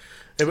it.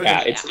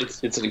 Yeah,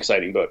 it's an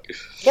exciting book.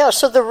 Yeah,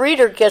 so the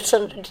reader can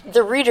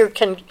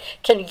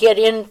get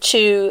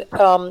into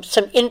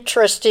some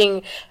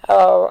interesting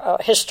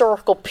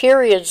historical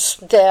periods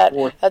that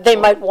they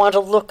might want to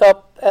look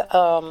up.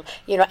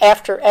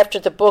 After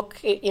the book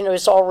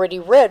is already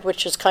read,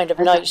 which is kind of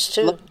nice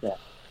too.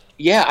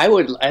 Yeah, I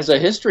would, as a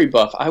history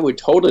buff, I would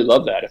totally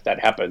love that if that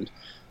happened,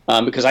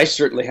 because I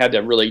certainly had to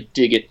really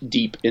dig it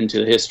deep into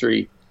the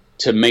history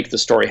to make the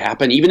story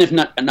happen. Even if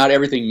not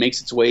everything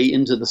makes its way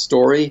into the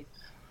story.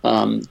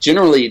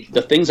 Generally,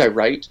 the things I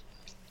write,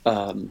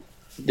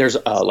 there's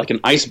like an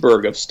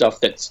iceberg of stuff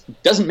that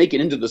doesn't make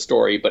it into the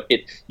story, but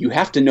you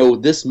have to know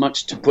this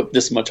much to put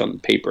this much on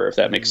paper, if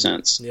that makes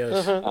sense.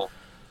 Yes.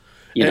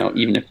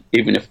 Even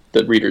if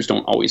the readers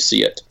don't always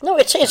see it. No,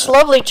 it's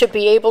lovely to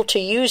be able to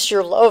use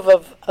your love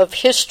of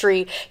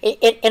history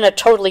in a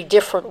totally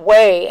different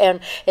way, and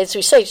as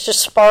we say,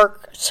 just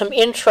spark some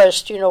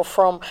interest,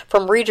 from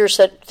readers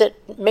that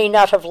may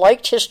not have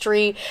liked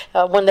history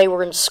when they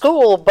were in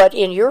school, but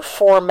in your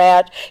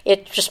format,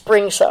 it just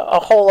brings a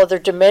whole other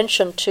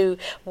dimension to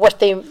what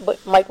they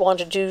might want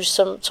to do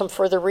some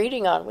further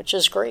reading on, which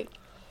is great.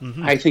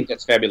 Mm-hmm. I think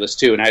that's fabulous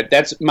too, and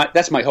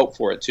that's my hope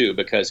for it too,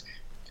 because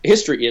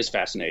history is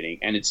fascinating,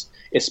 and it's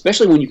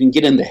especially when you can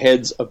get in the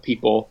heads of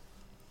people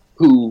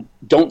who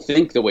don't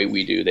think the way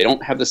we do. They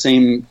don't have the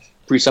same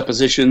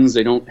presuppositions.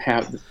 They don't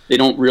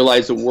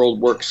realize the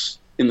world works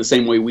in the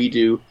same way we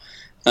do,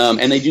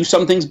 and they do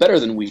some things better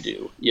than we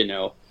do.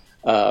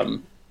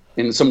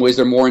 In some ways,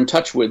 they're more in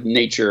touch with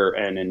nature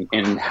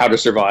and how to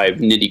survive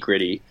nitty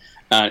gritty,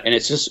 and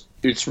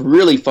it's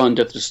really fun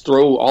to just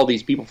throw all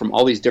these people from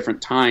all these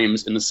different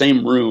times in the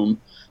same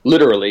room,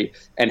 literally,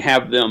 and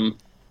have them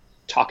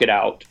talk it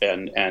out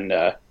and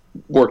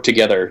work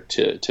together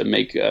to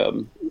make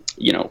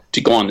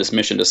to go on this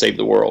mission to save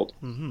the world.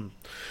 Mm-hmm.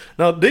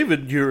 Now,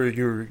 David,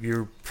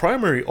 your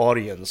primary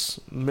audience,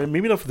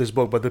 maybe not for this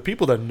book, but the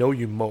people that know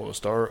you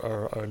most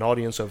are an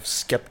audience of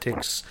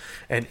skeptics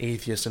and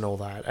atheists and all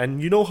that.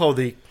 And you know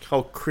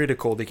how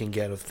critical they can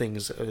get of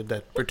things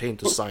that pertain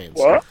to science.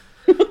 What?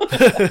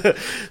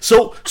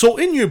 so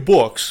in your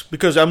books,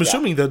 because I'm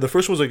assuming that the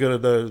first ones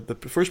the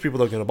first people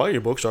that are gonna buy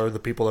your books are the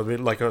people that have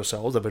been like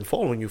ourselves, that have been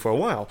following you for a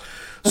while.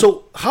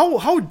 So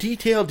how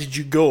detailed did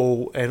you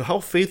go, and how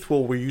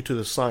faithful were you to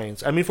the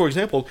science? I mean, for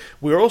example,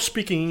 we're all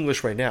speaking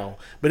English right now,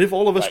 but if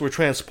all of us were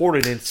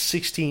transported in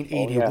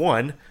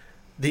 1681,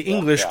 the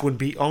English wouldn't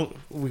be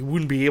we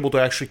wouldn't be able to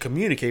actually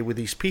communicate with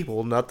these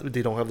people. Not that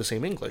they don't have the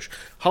same English.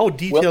 How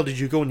detailed did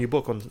you go in your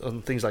book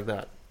on things like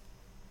that?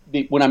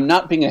 When I'm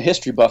not being a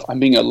history buff, I'm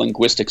being a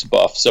linguistics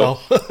buff. So,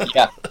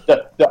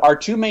 our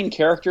two main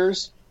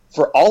characters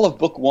for all of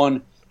book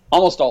one,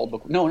 almost all of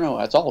book. No,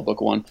 that's all of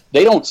book one.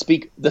 They don't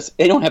speak this.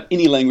 They don't have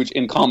any language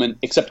in common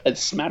except a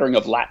smattering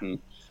of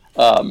Latin.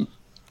 So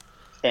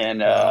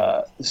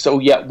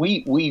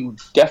we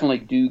definitely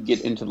do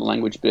get into the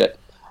language bit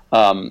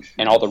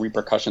and all the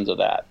repercussions of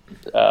that.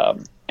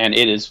 And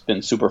it has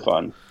been super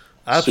fun.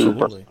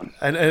 Absolutely,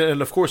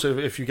 and of course,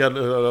 if you got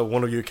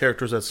one of your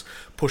characters that's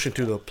pushing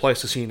to the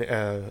Pleistocene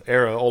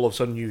era, all of a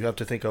sudden you have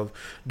to think of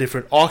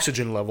different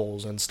oxygen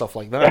levels and stuff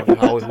like that, and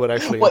how it would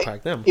actually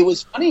impact them. It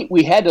was funny.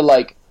 We had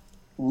to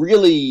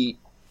really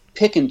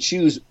pick and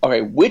choose.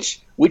 Okay,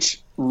 which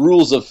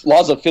laws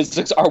of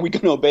physics are we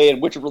going to obey,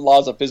 and which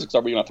laws of physics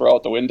are we going to throw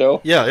out the window?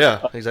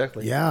 Yeah,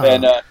 exactly. Yeah,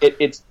 and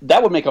it's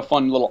that would make a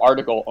fun little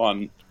article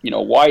on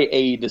why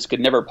A, this could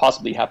never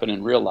possibly happen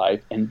in real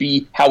life, and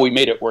B, how we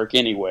made it work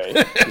anyway.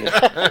 That's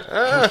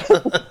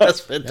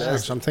fantastic. Yeah,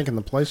 so I'm thinking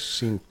the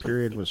Pleistocene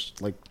period was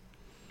like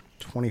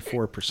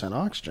 24%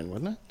 oxygen,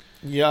 wasn't it?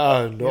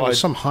 Yeah, no, it was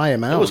some high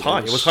amount. It was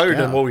high. It was higher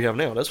than what we have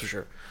now. That's for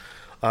sure.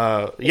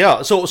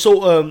 Here's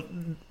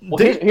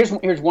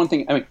one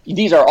thing. I mean,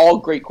 these are all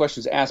great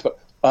questions to ask, but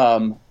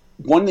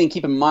one thing to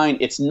keep in mind: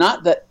 it's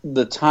not that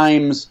the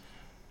times.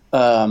 What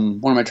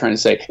am I trying to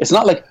say? It's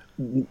not like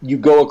you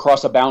go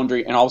across a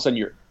boundary and all of a sudden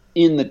you're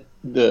in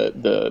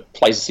the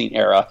Pleistocene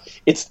era.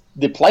 It's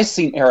the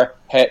Pleistocene era.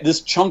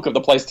 This chunk of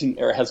the Pleistocene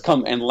era has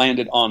come and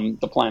landed on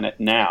the planet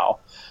now.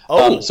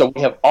 So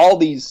we have all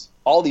these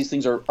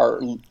things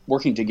are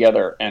working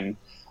together, and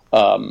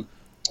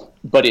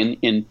but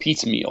in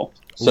piecemeal.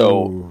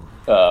 So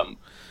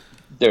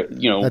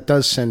that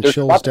does send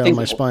chills down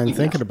my spine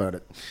thinking about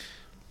it.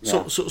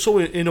 So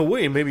in a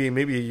way, maybe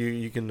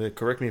you can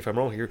correct me if I'm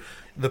wrong here.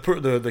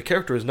 The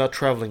character is not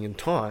traveling in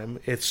time;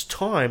 it's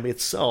time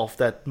itself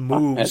that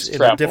moves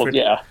in a different.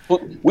 Yeah,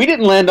 we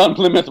didn't land on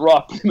Plymouth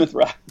Rock. Plymouth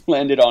Rock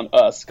landed on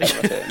us, kind of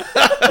thing.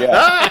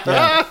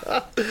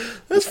 Yeah.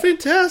 That's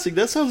fantastic.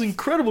 That sounds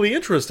incredibly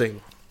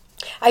interesting.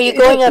 Are you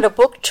going on a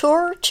book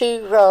tour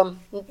to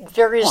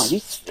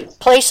various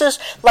places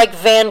like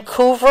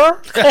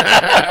Vancouver?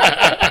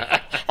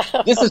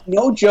 This is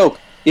no joke.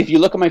 If you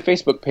look at my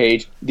Facebook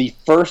page, the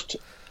first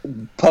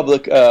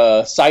public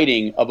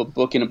sighting of a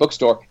book in a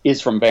bookstore is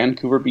from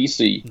Vancouver,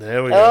 BC.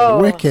 There we go.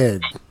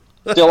 Wicked.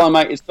 It's still on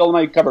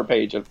my cover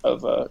page of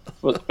on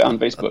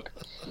Facebook.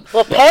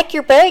 Well, pack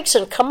your bags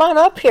and come on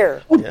up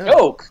here.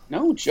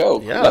 No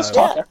joke. Yeah. Let's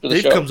talk after the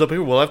Dave show. comes up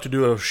here. We'll have to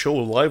do a show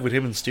live with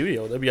him in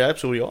studio. That'd be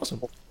absolutely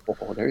awesome.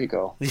 Oh, there you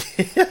go.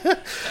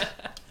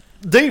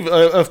 Dave,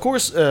 of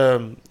course,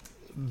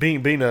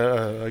 being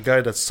a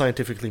guy that's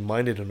scientifically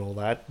minded and all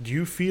that, do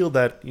you feel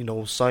that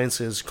science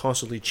is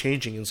constantly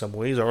changing in some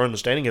ways, our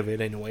understanding of it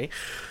anyway?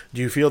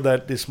 Do you feel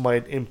that this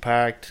might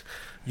impact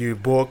your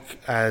book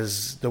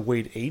as the way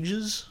it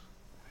ages?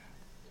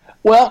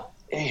 Well,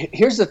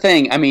 here's the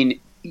thing. I mean,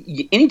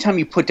 anytime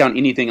you put down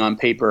anything on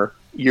paper,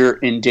 you're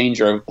in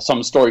danger of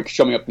some story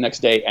showing up the next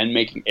day and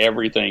making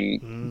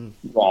everything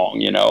wrong,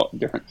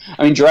 different.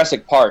 I mean,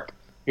 Jurassic Park,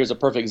 here's a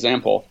perfect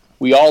example.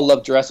 We all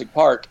love Jurassic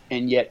Park,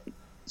 and yet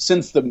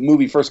since the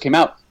movie first came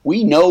out,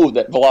 we know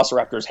that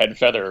velociraptors had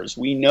feathers.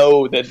 We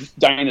know that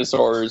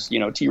dinosaurs,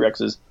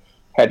 T-Rexes,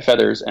 had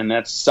feathers, and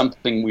that's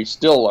something we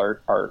still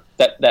are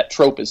that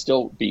trope is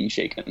still being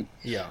shaken.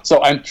 Yeah.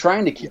 So I'm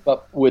trying to keep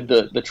up with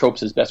the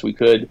tropes as best we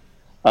could,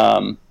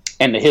 and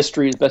the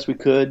history as best we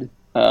could.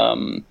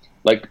 The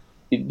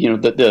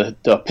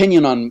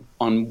opinion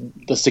on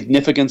the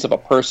significance of a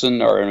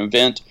person or an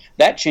event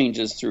that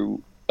changes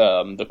through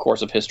the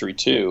course of history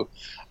too.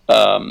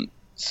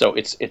 So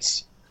it's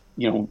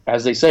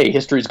as they say,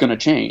 history is going to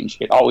change.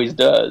 It always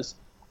does.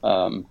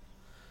 And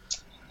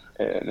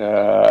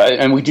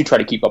we do try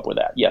to keep up with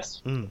that.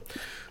 Yes.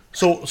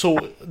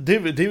 So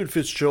David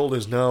Fitzgerald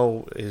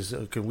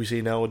can we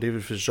say now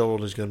David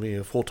Fitzgerald is going to be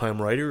a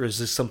full-time writer? Is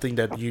this something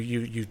that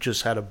you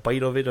just had a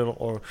bite of it,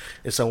 or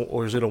is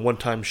it a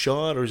one-time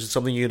shot, or is it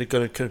something you're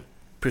going to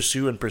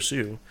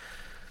pursue?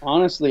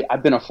 Honestly,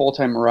 I've been a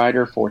full-time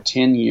writer for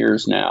 10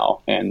 years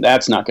now, and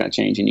that's not going to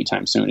change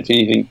anytime soon. If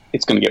anything,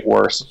 it's going to get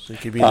worse. So you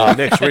could be the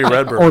next Ray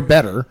Bradbury. Or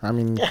better. I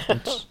mean,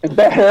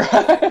 better.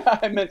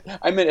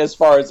 I meant as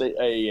far as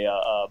a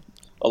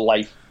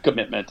life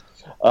commitment.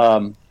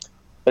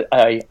 But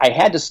I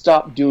had to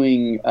stop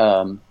doing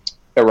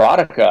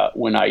erotica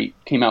when I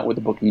came out with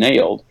the book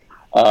Nailed,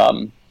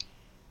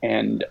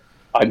 and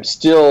I'm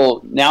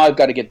still now. I've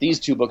got to get these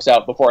 2 books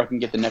out before I can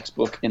get the next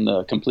book in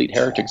the Complete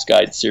Heretics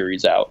Guide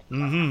series out,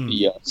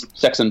 the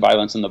Sex and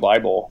Violence in the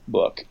Bible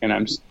book, and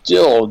I'm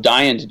still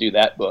dying to do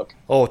that book.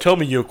 Oh, tell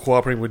me you're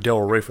cooperating with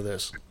Daryl Ray for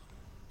this.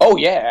 Oh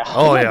yeah.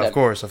 Oh yeah, of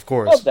course.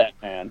 Love that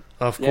man.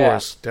 Of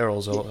course,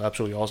 Daryl's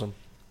absolutely awesome.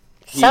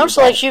 Sounds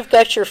like you've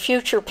got your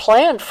future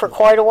planned for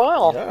quite a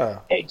while. Yeah.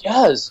 It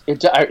does.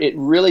 It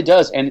really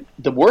does. And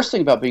the worst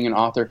thing about being an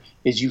author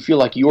is you feel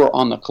like you are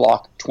on the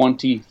clock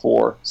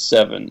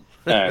 24/7.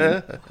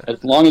 And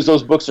as long as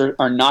those books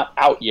are not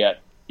out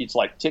yet, it's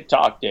like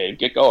tick-tock, Dave.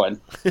 Get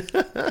going.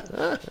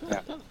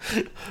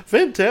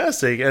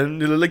 Fantastic.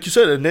 And like you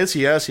said,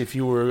 Nancy asked if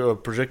you were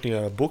projecting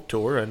a book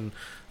tour, and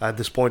at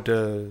this point,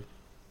 there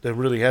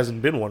really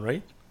hasn't been one,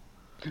 right?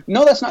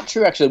 No, that's not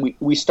true. Actually,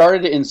 we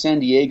started it in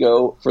San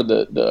Diego for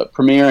the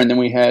premiere, and then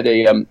we had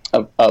a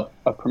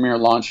premiere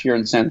launch here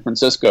in San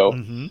Francisco.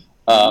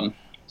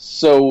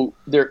 So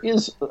there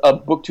is a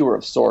book tour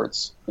of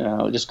sorts,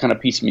 just kind of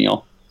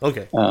piecemeal.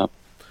 Okay.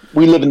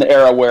 We live in the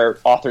era where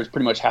authors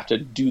pretty much have to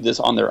do this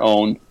on their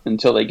own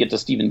until they get to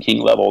Stephen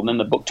King level, and then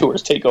the book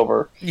tours take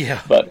over. Yeah.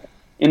 But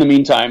in the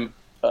meantime,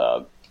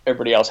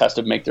 everybody else has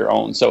to make their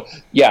own. So,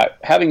 yeah,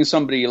 having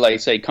somebody, like,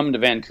 say, come to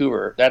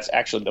Vancouver, that's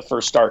actually the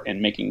first start in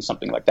making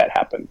something like that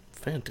happen.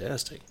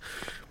 Fantastic.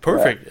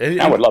 Perfect.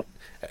 I would love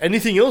it.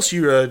 Anything else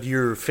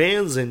your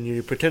fans and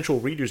your potential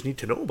readers need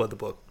to know about the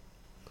book?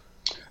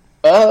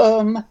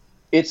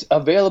 It's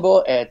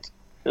available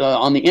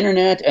on the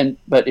internet,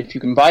 but if you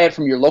can buy it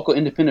from your local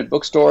independent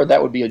bookstore,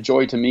 that would be a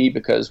joy to me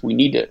because we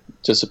need it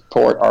to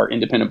support our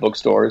independent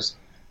bookstores.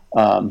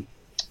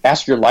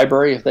 Ask your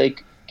library if they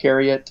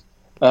carry it.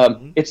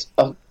 It's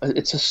a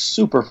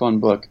super fun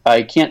book.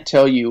 I can't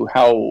tell you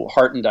how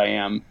heartened I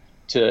am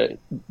to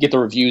get the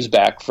reviews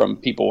back from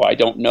people I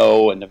don't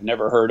know and have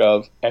never heard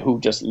of, and who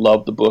just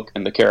love the book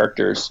and the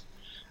characters,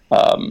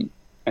 and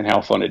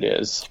how fun it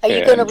is. Are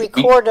you going to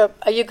record?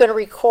 Are you going to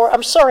record?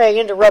 I'm sorry, I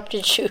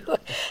interrupted you.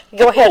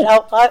 Go ahead.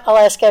 I'll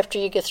ask after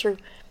you get through.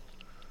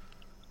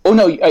 Oh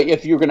no!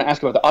 If you're going to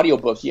ask about the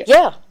audiobook, yeah.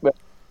 Yeah.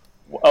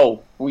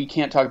 Oh, we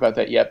can't talk about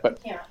that yet, but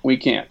we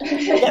can't.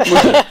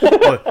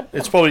 Well,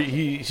 it's probably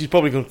he's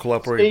probably going to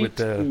collaborate with.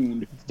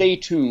 Stay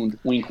tuned.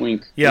 Wink,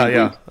 wink. Yeah, wink,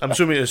 yeah. wink. I'm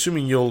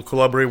assuming you'll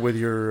collaborate with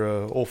your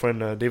old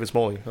friend David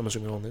Smalley. I'm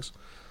assuming on this.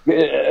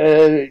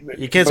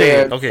 You can't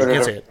say it. Okay, you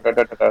can't say it.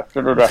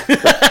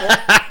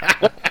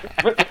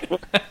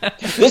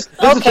 This is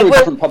a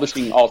different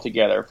publishing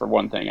altogether, for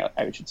one thing,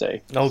 I should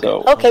say. Okay.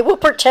 Okay, we'll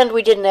pretend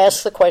we didn't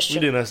ask the question.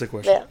 We didn't ask the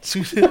question. Yeah.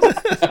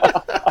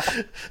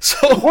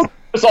 So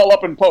it's all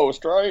up in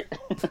post, right?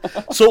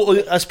 So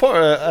as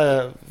part,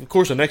 of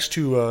course, the next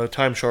 2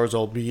 time shards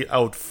will be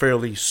out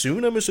fairly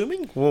soon. I'm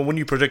assuming. Well, when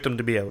you project them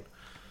to be out?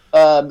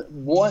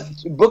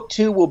 Book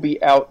 2 will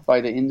be out by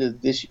the end of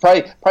this year.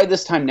 Probably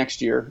this time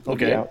next year. It'll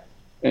be out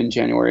in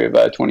January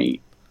of 20.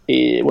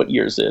 What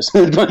year is this?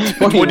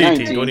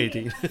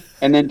 2018.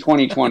 And then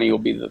 2020 will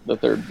be the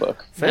third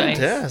book.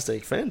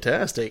 Fantastic,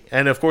 fantastic.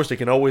 And of course, they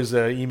can always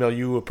email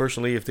you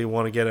personally if they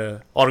want to get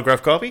an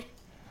autographed copy.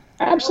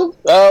 Absolutely.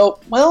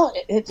 Well,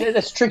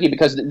 it's tricky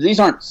because these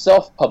aren't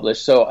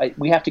self-published, so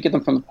we have to get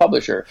them from the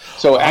publisher.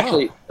 So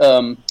actually,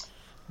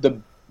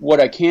 what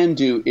I can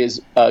do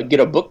is get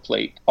a book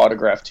plate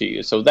autographed to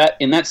you. So that,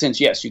 in that sense,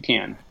 yes, you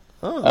can.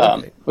 Oh,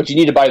 okay. But you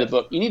need to buy the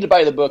book. You need to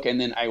buy the book, and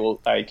then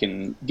I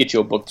can get you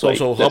a book plate.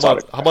 So how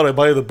about I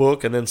buy the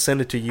book and then send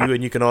it to you,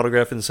 and you can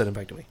autograph it and send it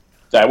back to me?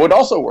 That would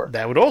also work.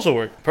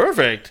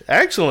 Perfect.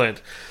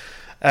 Excellent.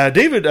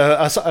 David,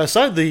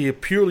 aside the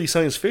purely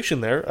science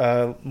fiction there,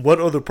 what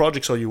other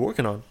projects are you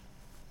working on?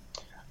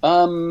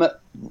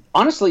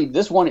 Honestly,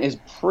 this one is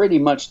pretty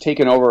much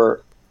taken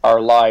over our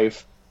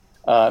life.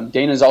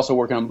 Dana's also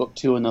working on book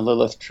 2 in the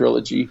Lilith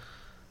trilogy.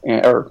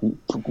 Or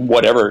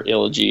whatever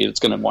trilogy it's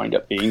going to wind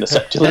up being, the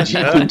septilogy,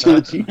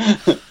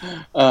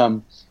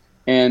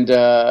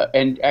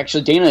 and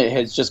actually Dana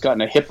has just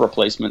gotten a hip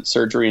replacement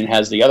surgery and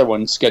has the other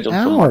one scheduled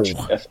for March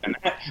 5th. And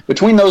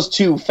between those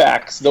two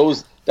facts,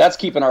 that's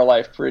keeping our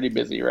life pretty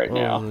busy right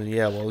now.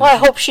 Yeah, well, I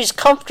hope she's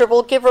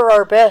comfortable. Give her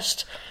our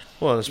best.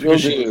 Well, it's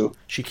because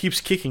she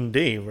keeps kicking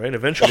Dave, right?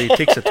 Eventually it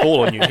takes a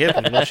toll on your hip,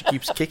 and then she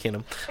keeps kicking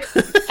him.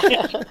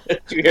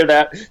 Did you hear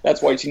that?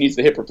 That's why she needs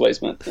the hip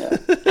replacement. Yeah.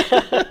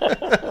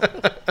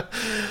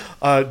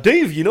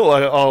 Dave,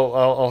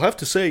 I'll have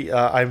to say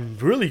I'm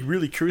really,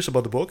 really curious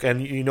about the book,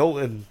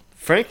 and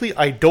frankly,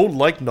 I don't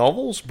like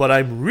novels, but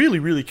I'm really,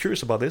 really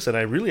curious about this, and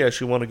I really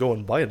actually want to go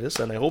and buy this,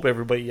 and I hope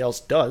everybody else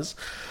does.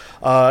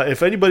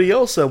 If anybody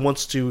else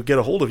wants to get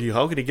a hold of you,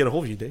 how can they get a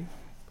hold of you, Dave?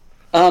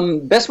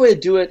 Best way to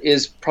do it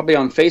is probably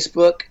on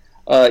Facebook.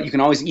 You can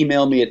always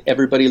email me at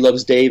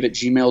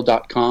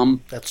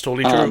everybodylovesdave@gmail.com. That's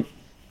totally true.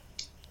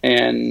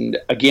 And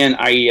again,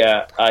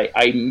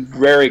 I'm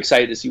very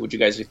excited to see what you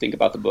guys think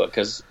about the book,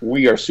 because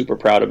we are super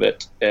proud of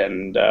it,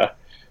 and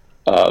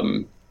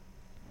we're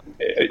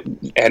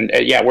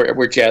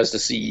jazzed to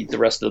see the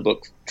rest of the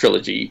book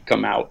trilogy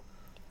come out.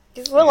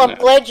 Well, I'm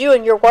glad you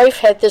and your wife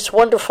had this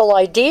wonderful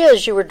idea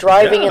as you were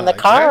driving in the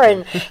car,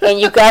 and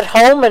you got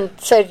home and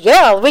said,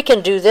 "Yeah, we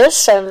can do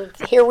this," and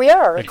here we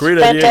are. A great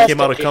idea came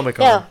out of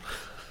Comic-Con. Yeah.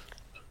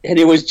 And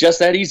it was just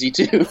that easy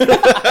too.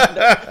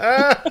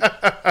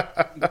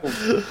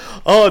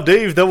 Oh,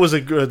 Dave, that was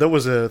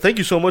a. Thank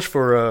you so much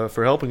for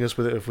helping us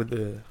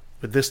with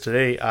this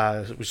today.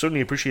 We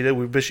certainly appreciate it.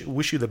 We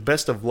wish you the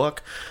best of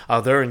luck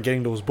out there in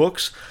getting those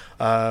books.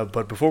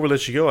 But before we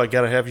let you go, I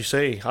gotta have you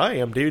say, "Hi,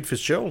 I'm David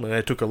Fitzgerald, and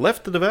I took a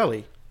left at the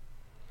valley."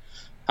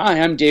 Hi,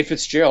 I'm Dave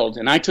Fitzgerald,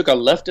 and I took a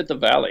left at the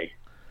valley.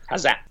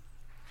 How's that?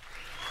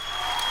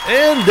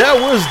 And that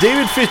was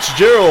David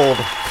Fitzgerald.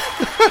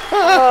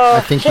 I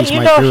think he's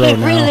my hero he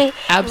now. really,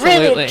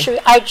 Absolutely. really,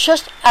 I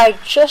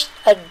just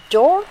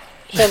adore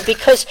him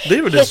because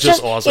David is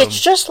just awesome.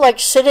 It's just like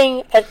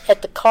sitting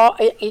at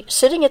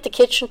the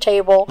kitchen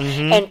table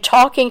and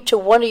talking to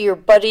one of your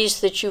buddies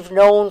that you've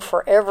known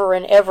forever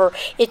and ever.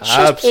 It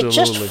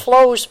just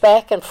flows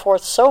back and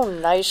forth so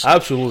nicely.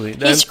 Absolutely,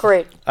 He's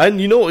great. And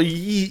he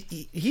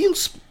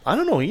I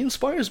don't know, he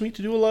inspires me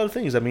to do a lot of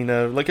things. I mean,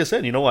 like I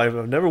said, I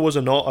never was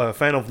a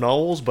fan of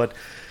novels, but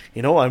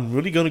I'm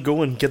really going to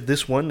go and get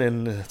this one,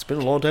 and it's been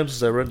a long time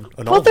since I read a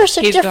novel. Well, there's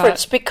a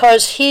difference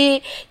because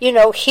he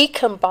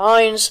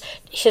combines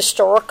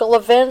historical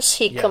events,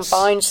 he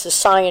combines the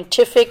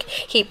scientific,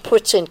 he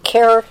puts in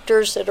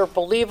characters that are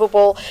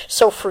believable.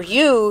 So for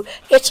you,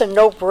 it's a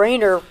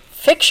no-brainer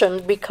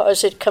fiction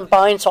because it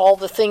combines all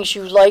the things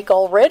you like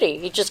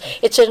already.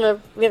 It's in a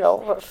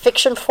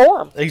fiction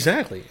form.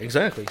 Exactly.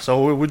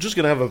 So we're just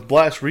gonna have a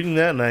blast reading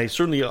that, and I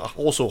certainly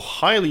also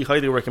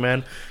highly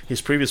recommend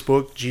his previous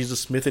book,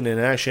 Jesus, Myth, and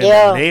Action.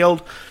 Yeah.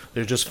 Nailed.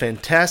 They're just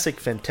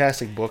fantastic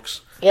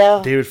books.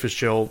 Yeah. David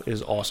Fitzgerald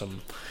is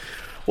awesome.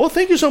 Well,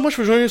 thank you so much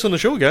for joining us on the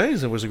show,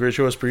 guys. It was a great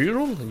show as per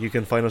usual. You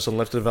can find us on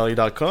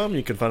leftofthevalley.com.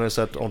 You can find us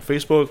on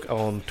Facebook,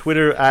 on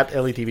Twitter, at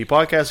LETV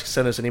Podcast.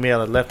 Send us an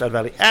email at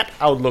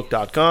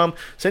leftatvalley@outlook.com.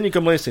 Send your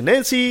complaints to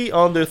Nancy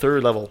on the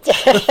third level.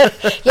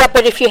 Yeah,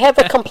 but if you have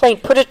a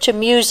complaint, put it to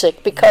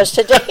music, because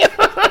today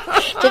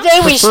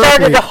we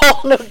started a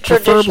whole new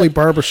tradition. Preferably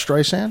Barbara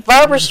Streisand.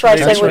 Barbara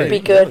Streisand would be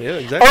good. Yeah,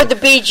 exactly. Or the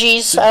Bee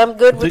Gees. I'm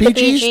good with the Bee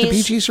Gees. The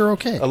Bee Gees are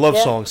okay. A love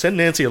song. Send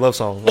Nancy a love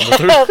song. On the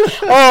third.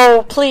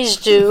 Oh, please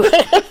do.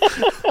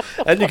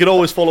 And you can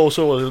always follow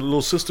also a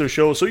little sister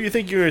show, So You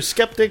Think You're a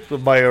Skeptic,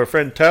 by our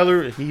friend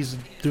Tyler. He's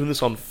doing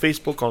this on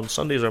Facebook on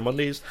Sundays or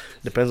Mondays.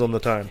 Depends on the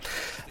time.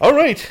 All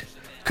right.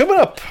 Coming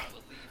up.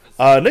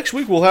 Next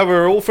week we'll have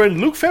our old friend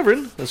Luke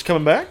Fevrin that's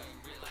coming back.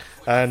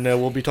 And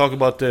we'll be talking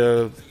about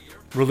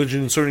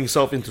religion inserting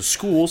itself into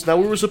schools. Now,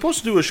 we were supposed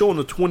to do a show on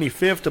the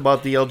 25th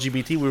about the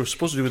LGBT. We were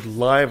supposed to do it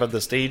live at the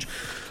stage.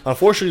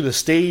 Unfortunately, the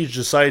stage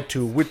decided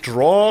to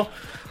withdraw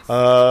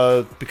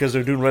because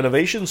they're doing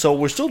renovations. So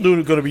we're still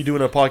going to be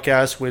doing a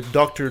podcast with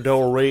Dr.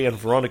 Del Rey and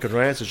Veronica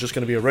Durance. It's just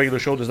going to be a regular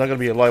show. There's not going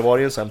to be a live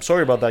audience. I'm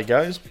sorry about that,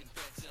 guys.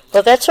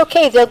 Well, that's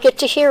okay. They'll get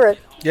to hear it.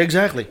 Yeah,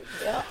 exactly.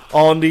 Yeah.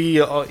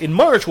 In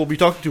March, we'll be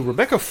talking to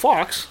Rebecca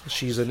Fox.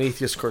 She's an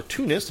atheist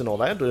cartoonist and all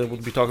that. We'll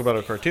be talking about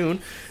her cartoon.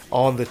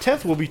 On the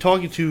 10th, we'll be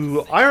talking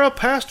to Ira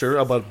Pastor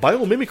about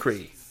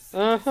biomimicry.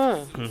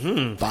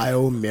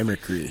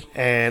 Biomimicry.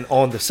 And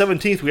on the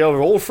 17th, we have our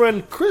old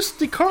friend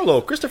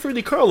Christopher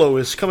DiCarlo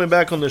is coming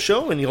back on the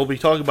show, and he'll be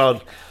talking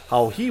about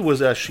how he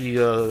was actually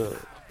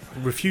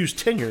refused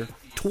tenure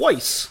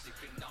twice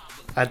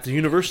at the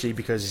university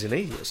because he's an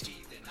atheist.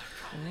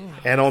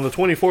 And on the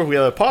 24th, we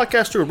have a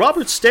podcaster,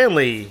 Robert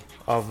Stanley,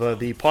 of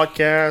the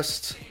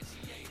podcast...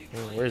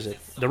 where is it?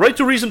 The Right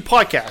to Reason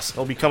podcast.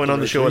 He'll be coming on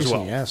the show as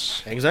well.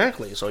 Yes.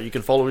 Exactly. So you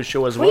can follow his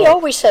show as well. We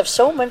always have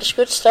so much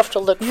good stuff to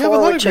look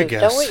forward to,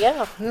 don't we?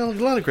 Yeah. A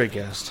lot of great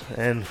guests.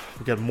 And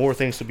we've got more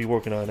things to be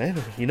working on.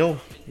 And, we're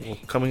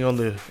coming on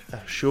the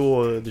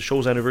show, the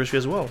show's anniversary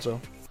as well.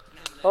 So.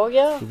 Oh,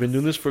 yeah. We've been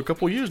doing this for a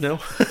couple of years now.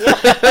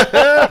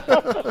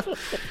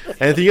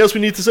 Anything else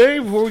we need to say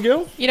before we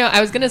go?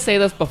 I was going to say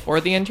this before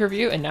the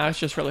interview, and now it's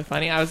just really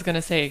funny. I was going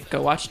to say,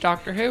 go watch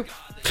Doctor Who.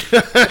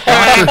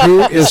 Doctor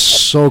Who is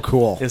so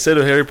cool. Instead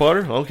of Harry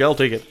Potter? Okay, I'll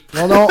take it.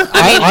 Well, no,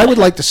 I would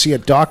like to see a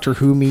Doctor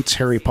Who meets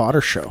Harry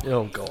Potter show.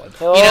 Oh, God.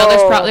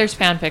 There's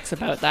fanfics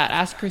about that.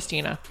 Ask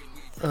Christina.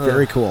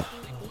 Very cool.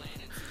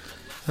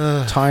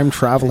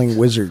 Time-traveling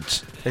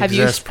wizards. Have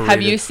you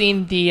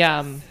seen the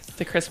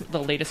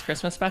latest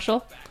Christmas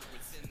special?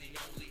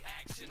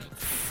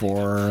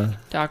 For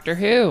Doctor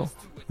Who.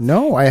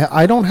 No,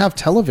 I don't have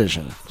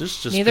television.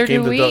 Neither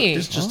do we.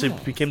 This just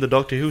became the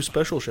Doctor Who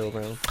special show,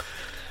 man.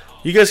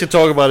 You guys can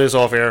talk about this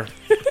off air.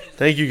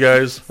 Thank you,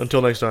 guys.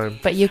 Until next time.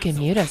 But you can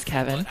mute us,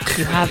 Kevin.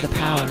 You have the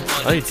power.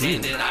 I do.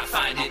 I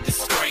find it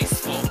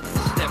disgraceful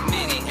that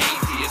many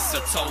atheists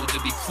are told to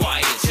be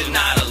quiet. You're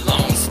not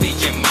alone.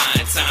 Speak your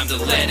mind. Time to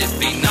let it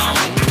be known.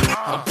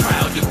 I'm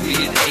proud to be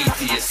an atheist.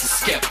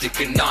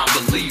 a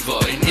non-believer,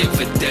 an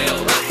infidel,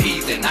 a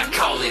heathen. I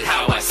call it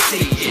how I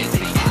see it.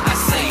 I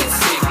say it's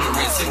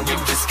ignorance and you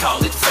just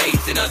call it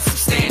faith and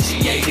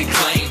unsubstantiated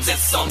claims.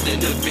 That's something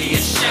to be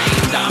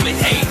ashamed. I'm an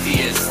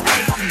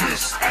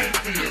atheist.